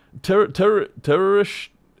 Terrorish...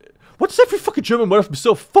 What does every fucking German word have to be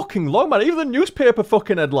so fucking long, man? Even the newspaper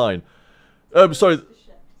fucking headline. Sorry.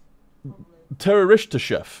 Terrorista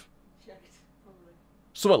chef.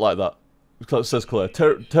 Something like that. It says Claire.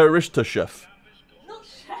 Terrorista chef. Not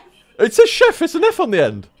chef. It says chef, it's an F on the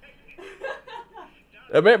end.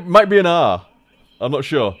 It might be an R. I'm not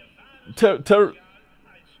sure.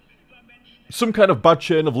 Some kind of bad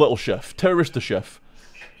chain of little chef. Terrorista chef.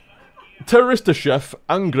 Terrorista chef,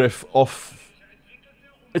 Angriff off...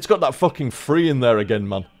 It's got that fucking free in there again,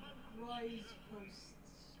 man.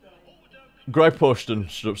 Greiposten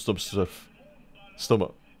stuff.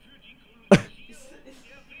 Stomach. It's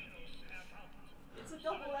a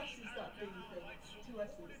double S, is that thing you think? It's 2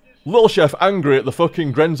 S's. Little chef angry at the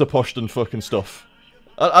fucking Grenzaposten fucking stuff.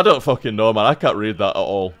 I don't fucking know, man. I can't read that at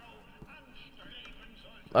all.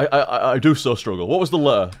 I do so struggle. What was the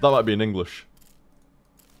letter? That might be in English.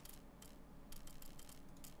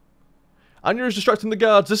 Anya is distracting the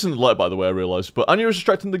guards. This isn't the letter, by the way, I realised. But Anya is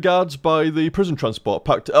distracting the guards by the prison transport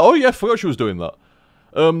packed... Oh, yeah, I forgot she was doing that.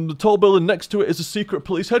 The tall building next to it is a secret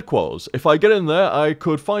police headquarters. If I get in there, I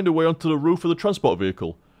could find a way onto the roof of the transport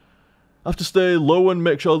vehicle. I have to stay low and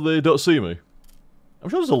make sure they don't see me. I'm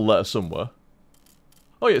sure there's a letter somewhere.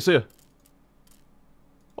 Oh, yeah, it's here.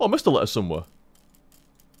 Oh, I missed a letter somewhere.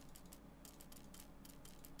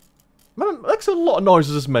 Man, that's a lot of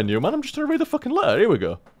noises, this menu, man. I'm just trying to read the fucking letter. Here we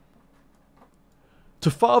go.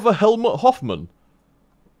 To Father Helmut Hoffman.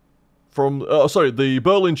 From, sorry, the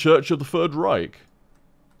Berlin Church of the Third Reich.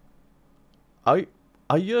 Fuck,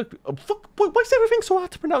 why is everything so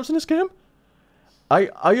hard to pronounce in this game?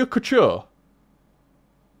 Ayacucho.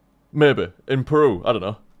 Maybe, in Peru, I don't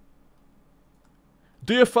know.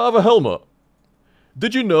 Dear Father Helmut,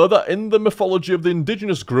 did you know that in the mythology of the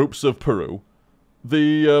indigenous groups of Peru,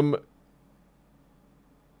 the,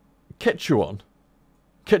 Quechuan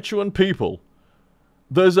people,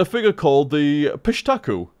 there's a figure called the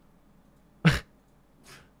Pishtaku.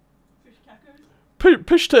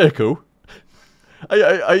 Pishtaku?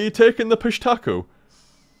 Are you taking the Pishtaku?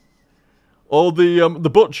 Or the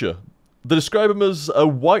butcher? They describe him as a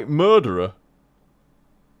white murderer.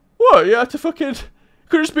 What? You have to fucking...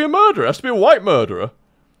 Could just be a murderer. It has to be a white murderer.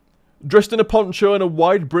 Dressed in a poncho and a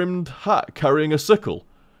wide-brimmed hat carrying a sickle.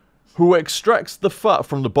 Who extracts the fat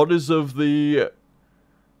from the bodies of the...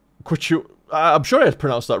 I'm sure I had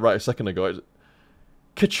pronounced that right a second ago.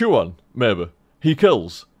 Quechuan, maybe. He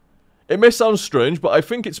kills. It may sound strange, but I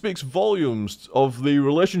think it speaks volumes of the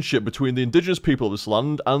relationship between the indigenous people of this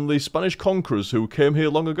land and the Spanish conquerors who came here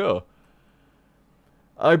long ago.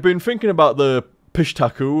 I've been thinking about the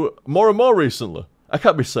Pishtaku more and more recently. I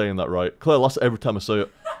can't be saying that right. Claire laughs every time I say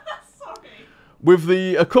it. Sorry. With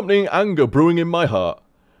the accompanying anger brewing in my heart.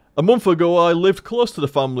 A month ago I lived close to the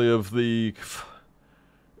family of the...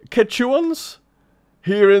 Quechuans?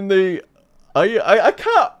 Here in the... I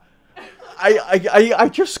can't... I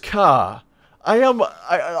just can't. I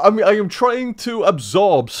am trying to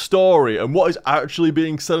absorb story and what is actually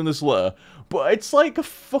being said in this letter, but it's like a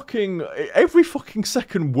fucking... Every fucking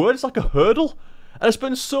second word is like a hurdle. And I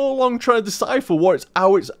spent so long trying to decipher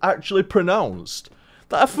how it's actually pronounced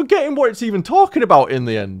that I'm forgetting what it's even talking about in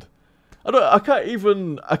the end. I can't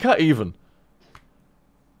even.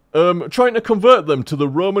 Trying to convert them to the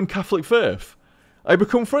Roman Catholic faith. I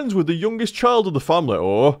become friends with the youngest child of the family,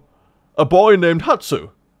 or a boy named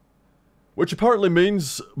Hatsu, which apparently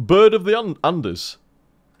means bird of the Andes.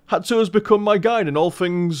 Hatsu has become my guide in all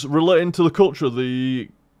things relating to the culture of the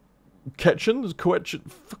Quechuans.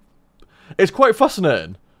 It's quite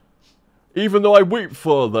fascinating, even though I weep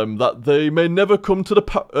for them that they may never come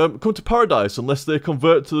to paradise unless they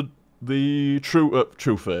convert to the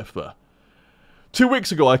true faith. There. 2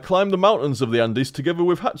 weeks ago, I climbed the mountains of the Andes together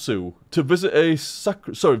with Hatsu to visit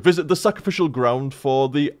visit the sacrificial ground for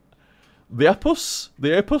the Apus,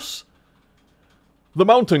 the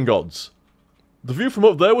mountain gods. The view from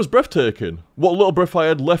up there was breathtaking. What little breath I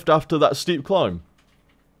had left after that steep climb.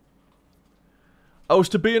 I was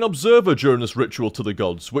to be an observer during this ritual to the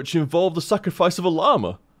gods, which involved the sacrifice of a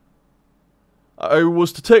llama. I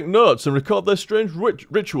was to take notes and record their strange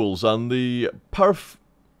rituals and the paraffin...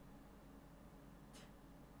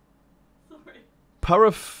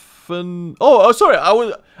 Oh, sorry,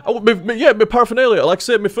 my paraphernalia. Like I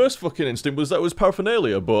said, my first fucking instinct was that it was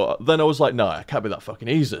paraphernalia, but then I was like, nah, it can't be that fucking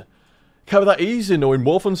easy. Can't be that easy knowing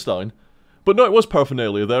Wolfenstein. But no, it was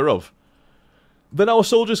paraphernalia thereof. Then our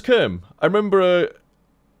soldiers came. I remember,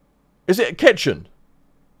 is it a Quechuan?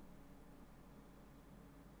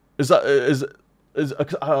 I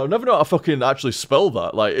never know how to fucking actually spell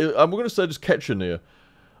that. Like, I'm gonna say just Quechuan here.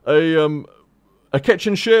 A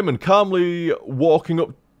Quechuan shaman calmly walking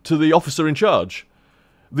up to the officer in charge.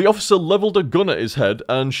 The officer levelled a gun at his head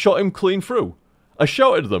and shot him clean through. I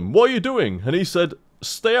shouted at them, "What are you doing?" And he said,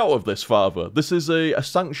 "Stay out of this, father. This is a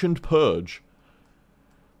sanctioned purge."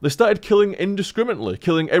 They started killing indiscriminately,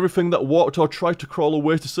 killing everything that walked or tried to crawl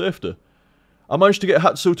away to safety. I managed to get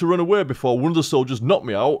Hatsu to run away before one of the soldiers knocked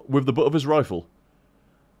me out with the butt of his rifle.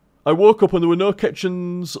 I woke up and there were no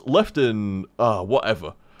Quechuans left in...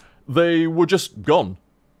 whatever. They were just gone.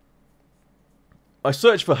 I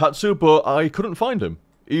searched for Hatsu, but I couldn't find him.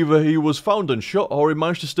 Either he was found and shot, or he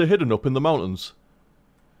managed to stay hidden up in the mountains.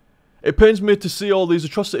 It pains me to see all these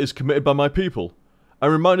atrocities committed by my people.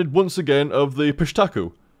 I'm reminded once again of the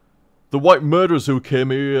Pishtaku. The white murderers who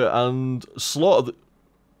came here and slaughtered...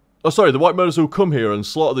 the white murderers who come here and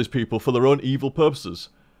slaughter these people for their own evil purposes.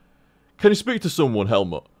 Can you speak to someone,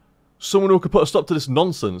 Helmut? Someone who could put a stop to this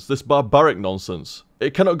nonsense, this barbaric nonsense.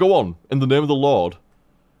 It cannot go on, in the name of the Lord.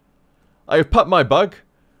 I have packed my bag.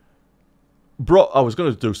 I was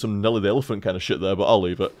going to do some Nelly the Elephant kind of shit there, but I'll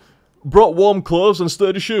leave it. Brought warm clothes and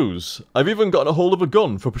sturdy shoes. I've even gotten a hold of a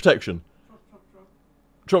gun for protection.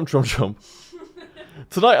 Trump.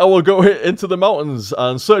 Tonight I will go into the mountains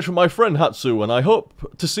and search for my friend Hatsu, and I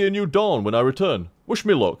hope to see a new dawn when I return. Wish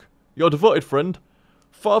me luck. Your devoted friend,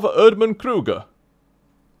 Father Erdmann Kruger.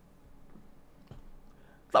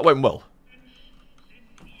 That went well.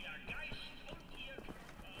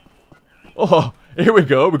 Oh, here we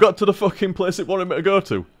go. We got to the fucking place it wanted me to go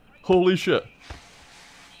to. Holy shit.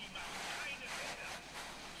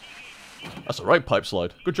 That's a right pipe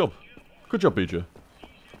slide. Good job. Good job, BJ.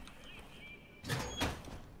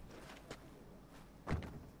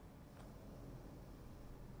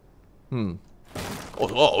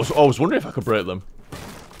 Oh, I was wondering if I could break them.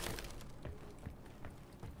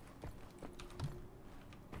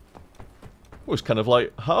 Oh, it's kind of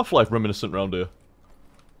like Half-Life reminiscent round here.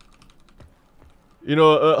 You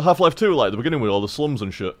know, Half-Life 2, like, the beginning with all the slums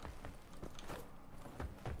and shit.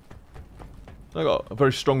 I got a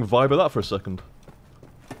very strong vibe of that for a second.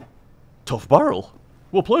 Tough barrel.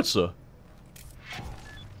 Well played, sir.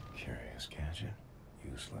 Curious gadget.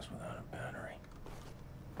 Useless without a battery.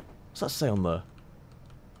 What's that say on there?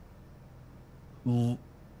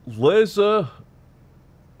 Laser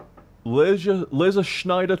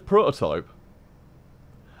Schneider prototype.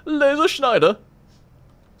 Laser Schneider?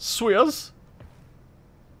 Swears?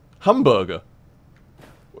 Hamburger.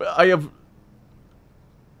 I have...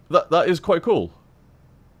 That is quite cool.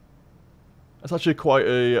 That's actually quite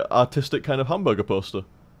a artistic kind of hamburger poster.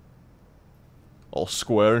 All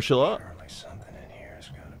square and shit like that. Surely something in here is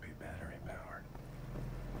gonna be battery powered.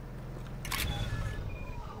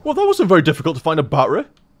 Well, that wasn't very difficult to find a battery.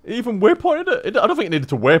 It even waypointed it. I don't think it needed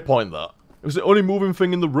to waypoint that. It was the only moving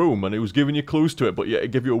thing in the room, and it was giving you clues to it, but yet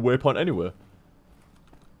it gave you a waypoint anyway.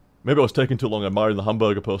 Maybe I was taking too long admiring the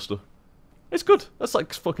hamburger poster. It's good. That's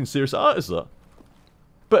like fucking serious art, is that?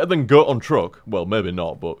 Better than Goat on Truck. Well, maybe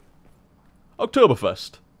not, but...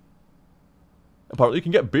 Oktoberfest. Apparently you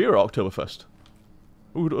can get beer at Oktoberfest.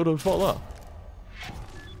 Who would have thought that?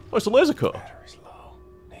 Oh, it's a laser cutter. Battery's low.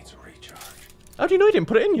 Needs a recharge. How do you know you didn't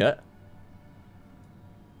put it in yet?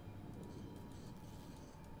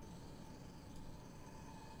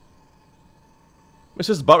 It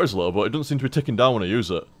says the battery's low, but it doesn't seem to be ticking down when I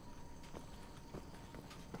use it.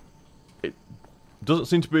 It doesn't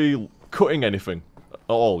seem to be cutting anything at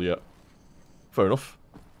all yet. Fair enough.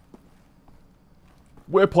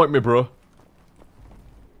 Waypoint me, bro.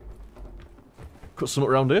 Cut something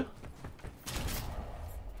around here.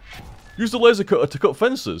 Use the laser cutter to cut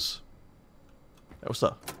fences. Hey, what's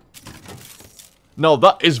that? No,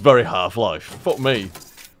 that is very Half-Life. Fuck me.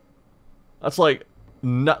 That's like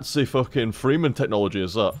Nazi fucking Freeman technology,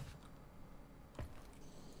 is that?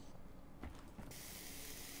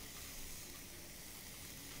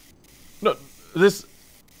 No, this...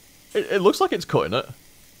 It looks like it's cutting it.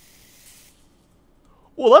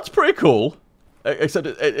 Well, that's pretty cool. Except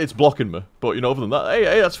it's blocking me. But, you know, other than that...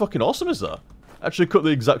 Hey, that's fucking awesome, is that? Actually cut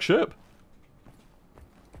the exact shape.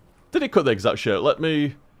 Did it cut the exact shape? Let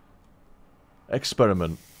me...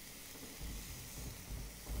 experiment.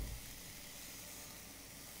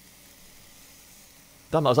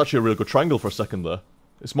 Damn, that was actually a really good triangle for a second there.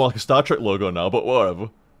 It's more like a Star Trek logo now, but whatever.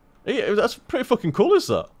 Hey, that's pretty fucking cool, is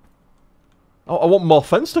that? I want more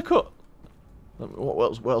fence to cut.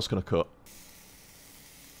 What else can I cut?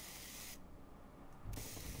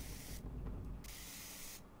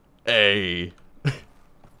 Hey.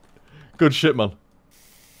 Good shit, man.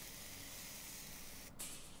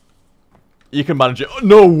 You can manage it. Oh,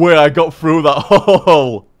 no way I got through that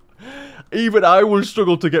hole. Even I will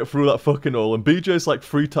struggle to get through that fucking hole. And BJ's like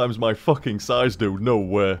 3 times my fucking size, dude. No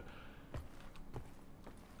way.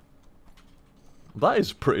 That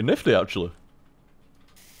is pretty nifty, actually.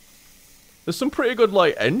 There's some pretty good,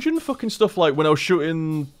 like, engine fucking stuff. Like, when I was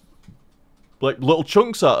shooting, like, little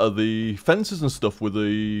chunks out of the fences and stuff with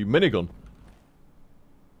the minigun.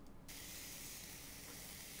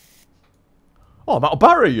 Oh, I'm out of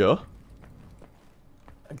battery, yo.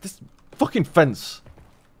 Like, this fucking fence.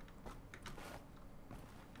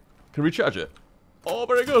 Can we recharge it? Oh,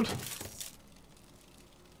 very good.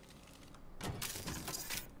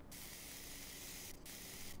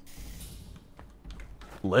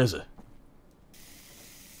 Laser.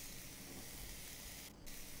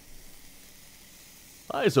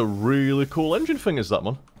 That is a really cool engine thing, is that,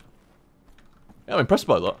 man? Yeah, I'm impressed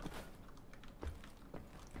by that.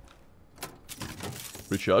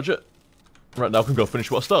 Recharge it. Right, now I can go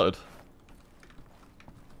finish what I started.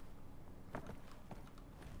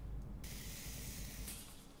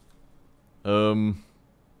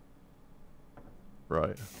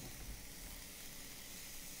 Right.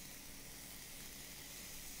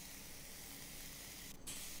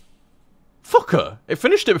 Fucker! It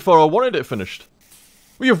finished it before I wanted it finished.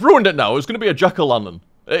 Well, you've ruined it now. It's going to be a jack-o'-lantern.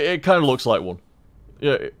 It kind of looks like one.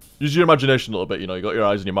 Yeah, use your imagination a little bit, you know. You got your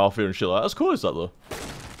eyes in your mouth here and shit like that. That's cool, is that, though?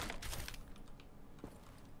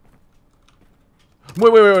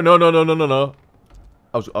 Wait, no.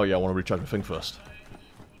 Oh, yeah, I want to recharge my thing first.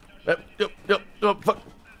 Yep, fuck.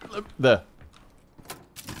 There.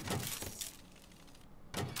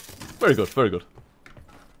 Very good, very good.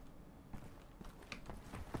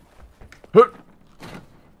 Huh.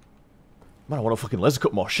 Man, I want to fucking laser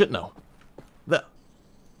cut more shit now. There.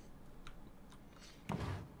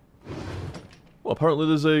 Well, apparently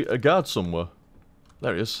there's a guard somewhere.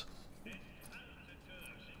 There he is.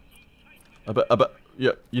 I bet,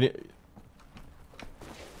 yeah, you need...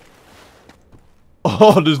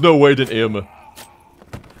 Oh, there's no way he didn't hear me.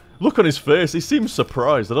 Look on his face, he seems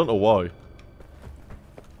surprised, I don't know why.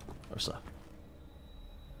 What's that?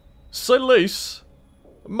 Silas,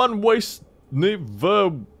 man waste ne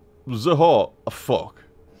verb the heart. Oh, fuck.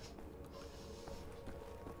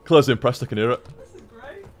 Claire's impressed, I can hear it.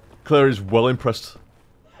 Claire is well impressed.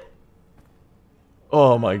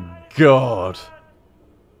 Oh my god.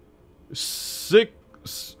 Sicker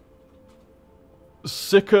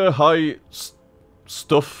high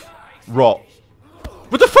stuff rot.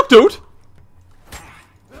 What the fuck, dude?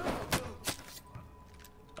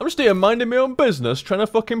 I'm just here minding my own business, trying to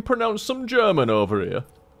fucking pronounce some German over here.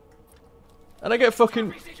 And I get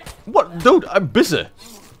fucking... What? Dude, I'm busy.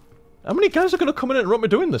 How many guys are gonna come in and interrupt me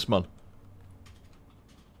doing this, man?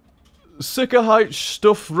 Sicker height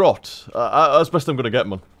stuff rot. That's best I'm gonna get,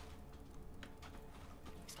 man.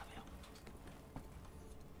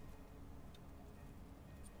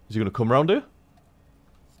 Is he gonna come round here?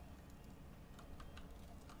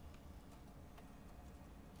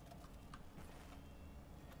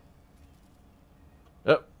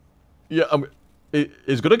 Yep. Yeah,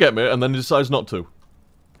 he's gonna get me, and then he decides not to.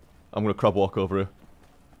 I'm gonna crab walk over here.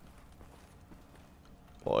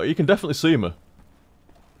 Oh, you can definitely see me.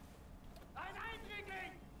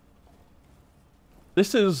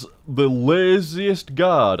 This is the laziest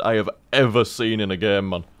guard I have ever seen in a game,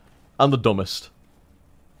 man. And the dumbest.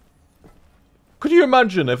 Could you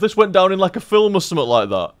imagine if this went down in like a film or something like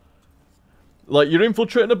that? Like, you're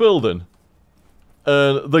infiltrating a building,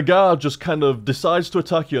 and the guard just kind of decides to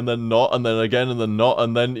attack you and then not, and then again and then not,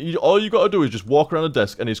 and then all you gotta do is just walk around a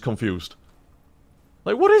desk and he's confused.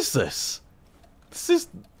 Like, what is this? This is...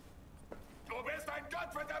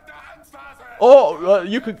 Oh,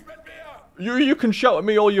 you can... You can shout at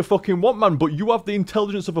me all you fucking want, man, but you have the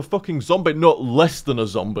intelligence of a fucking zombie, not less than a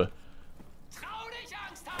zombie.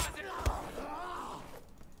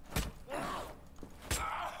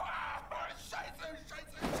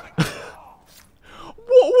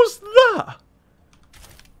 What was that?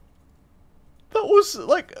 That was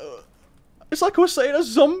like... it's like I was saying a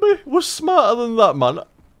zombie was smarter than that, man.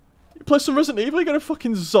 You play some Resident Evil, you get a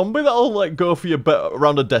fucking zombie that'll like go for you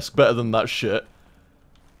around a desk better than that shit.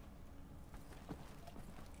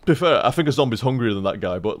 To be fair, I think a zombie's hungrier than that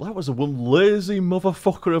guy, but that was a one lazy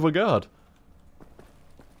motherfucker of a guard.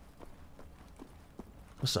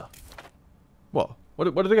 What's that? What?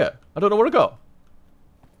 What did I get? I don't know what I got.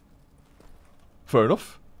 Fair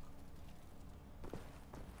enough.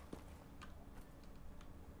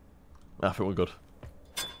 I think we're good.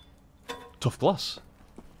 Tough glass.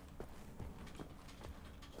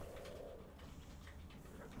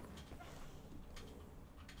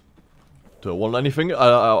 Don't want anything.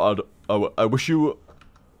 I wish you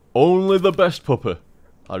only the best, puppy.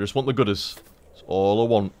 I just want the goodies. That's all I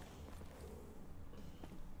want.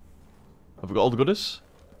 Have we got all the goodies?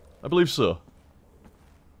 I believe so.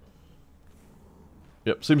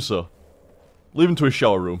 Yep, seems so. Leave him to his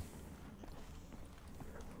shower room.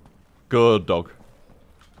 Good dog.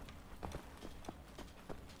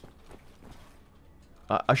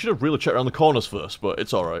 I should have really checked around the corners first, but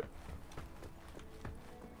it's alright.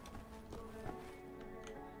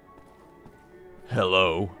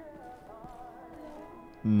 Hello.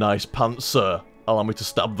 Nice pants, sir. Allow me to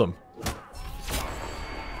stab them.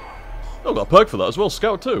 Oh, got a perk for that as well.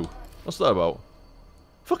 Scout 2. What's that about?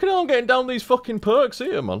 Fucking hell, I'm getting down these fucking perks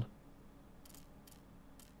here, man.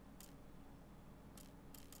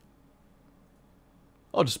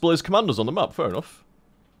 Oh, displays commanders on the map. Fair enough.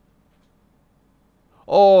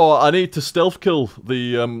 Oh, I need to stealth kill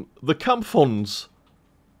the camp funds.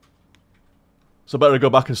 So better go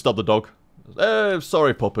back and stab the dog.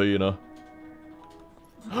 Sorry, puppy, you know.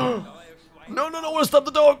 No, I want to stab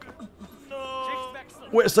the dog! No.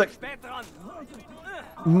 Wait a sec.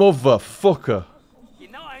 Motherfucker.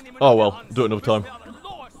 Oh well, do it another time.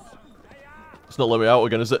 It's not letting me out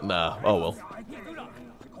again, is it? Nah, oh well.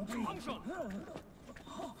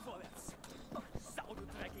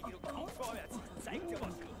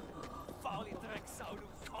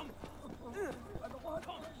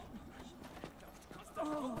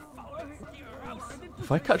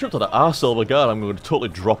 If I catch up to that arsehole of a guard, I'm going to totally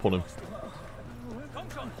drop on him.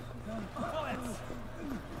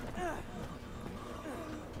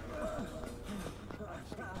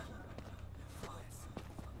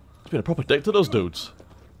 been a proper dick to those dudes.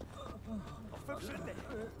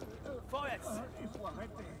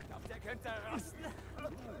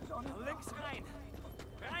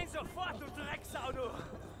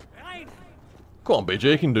 Come on,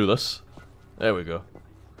 BJ, you can do this. There we go.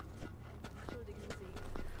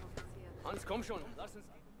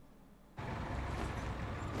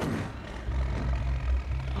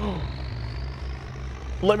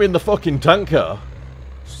 Let me in the fucking tank car.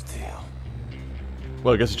 Steel.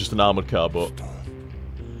 Well, I guess it's just an armored car, but...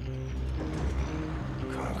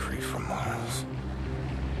 Concrete for miles.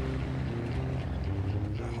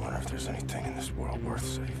 I wonder if there's anything in this world worth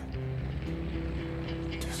saving.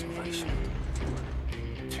 Desolation.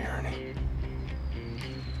 Tyranny.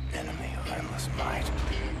 Enemy of endless might.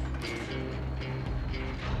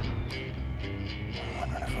 I'm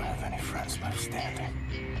wondering if I have any friends left standing.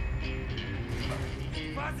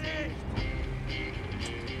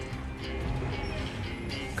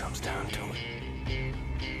 Comes down to it.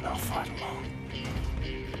 I'll fight alone.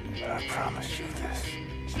 But I promise you this.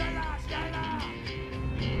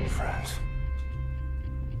 Friends,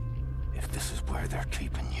 if this is where they're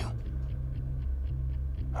keeping you,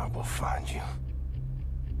 I will find you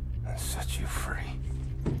and set you free.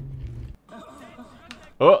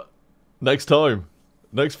 Oh, next time.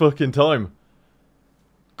 Next fucking time.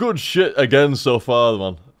 Good shit again so far,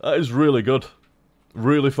 man. That is really good.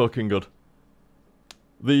 Really fucking good.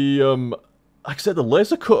 The, like I said, the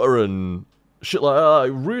laser cutter and shit like that,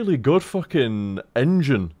 like, really good fucking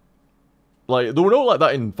engine. Like, there were no like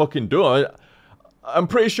that in fucking Doom. I'm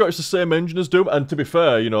pretty sure it's the same engine as Doom, and to be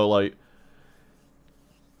fair, you know, like,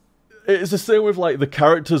 it's the same with, like, the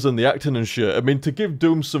characters and the acting and shit. I mean, to give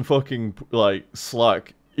Doom some fucking, like,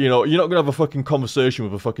 slack, you know, you're not gonna have a fucking conversation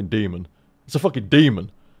with a fucking demon. It's a fucking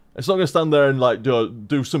demon. It's not gonna stand there and, like,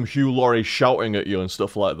 do some Hugh Laurie shouting at you and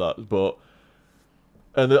stuff like that, but...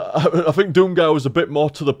 And I think Doom Guy was a bit more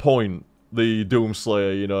to the point, the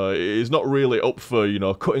Doomslayer, you know. He's not really up for, you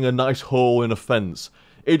know, cutting a nice hole in a fence.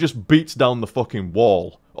 He just beats down the fucking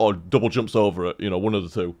wall, or double jumps over it, you know, one of the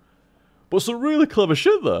two. But some really clever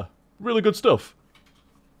shit there. Really good stuff.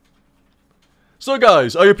 So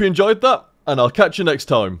guys, I hope you enjoyed that, and I'll catch you next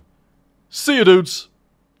time. See you, dudes!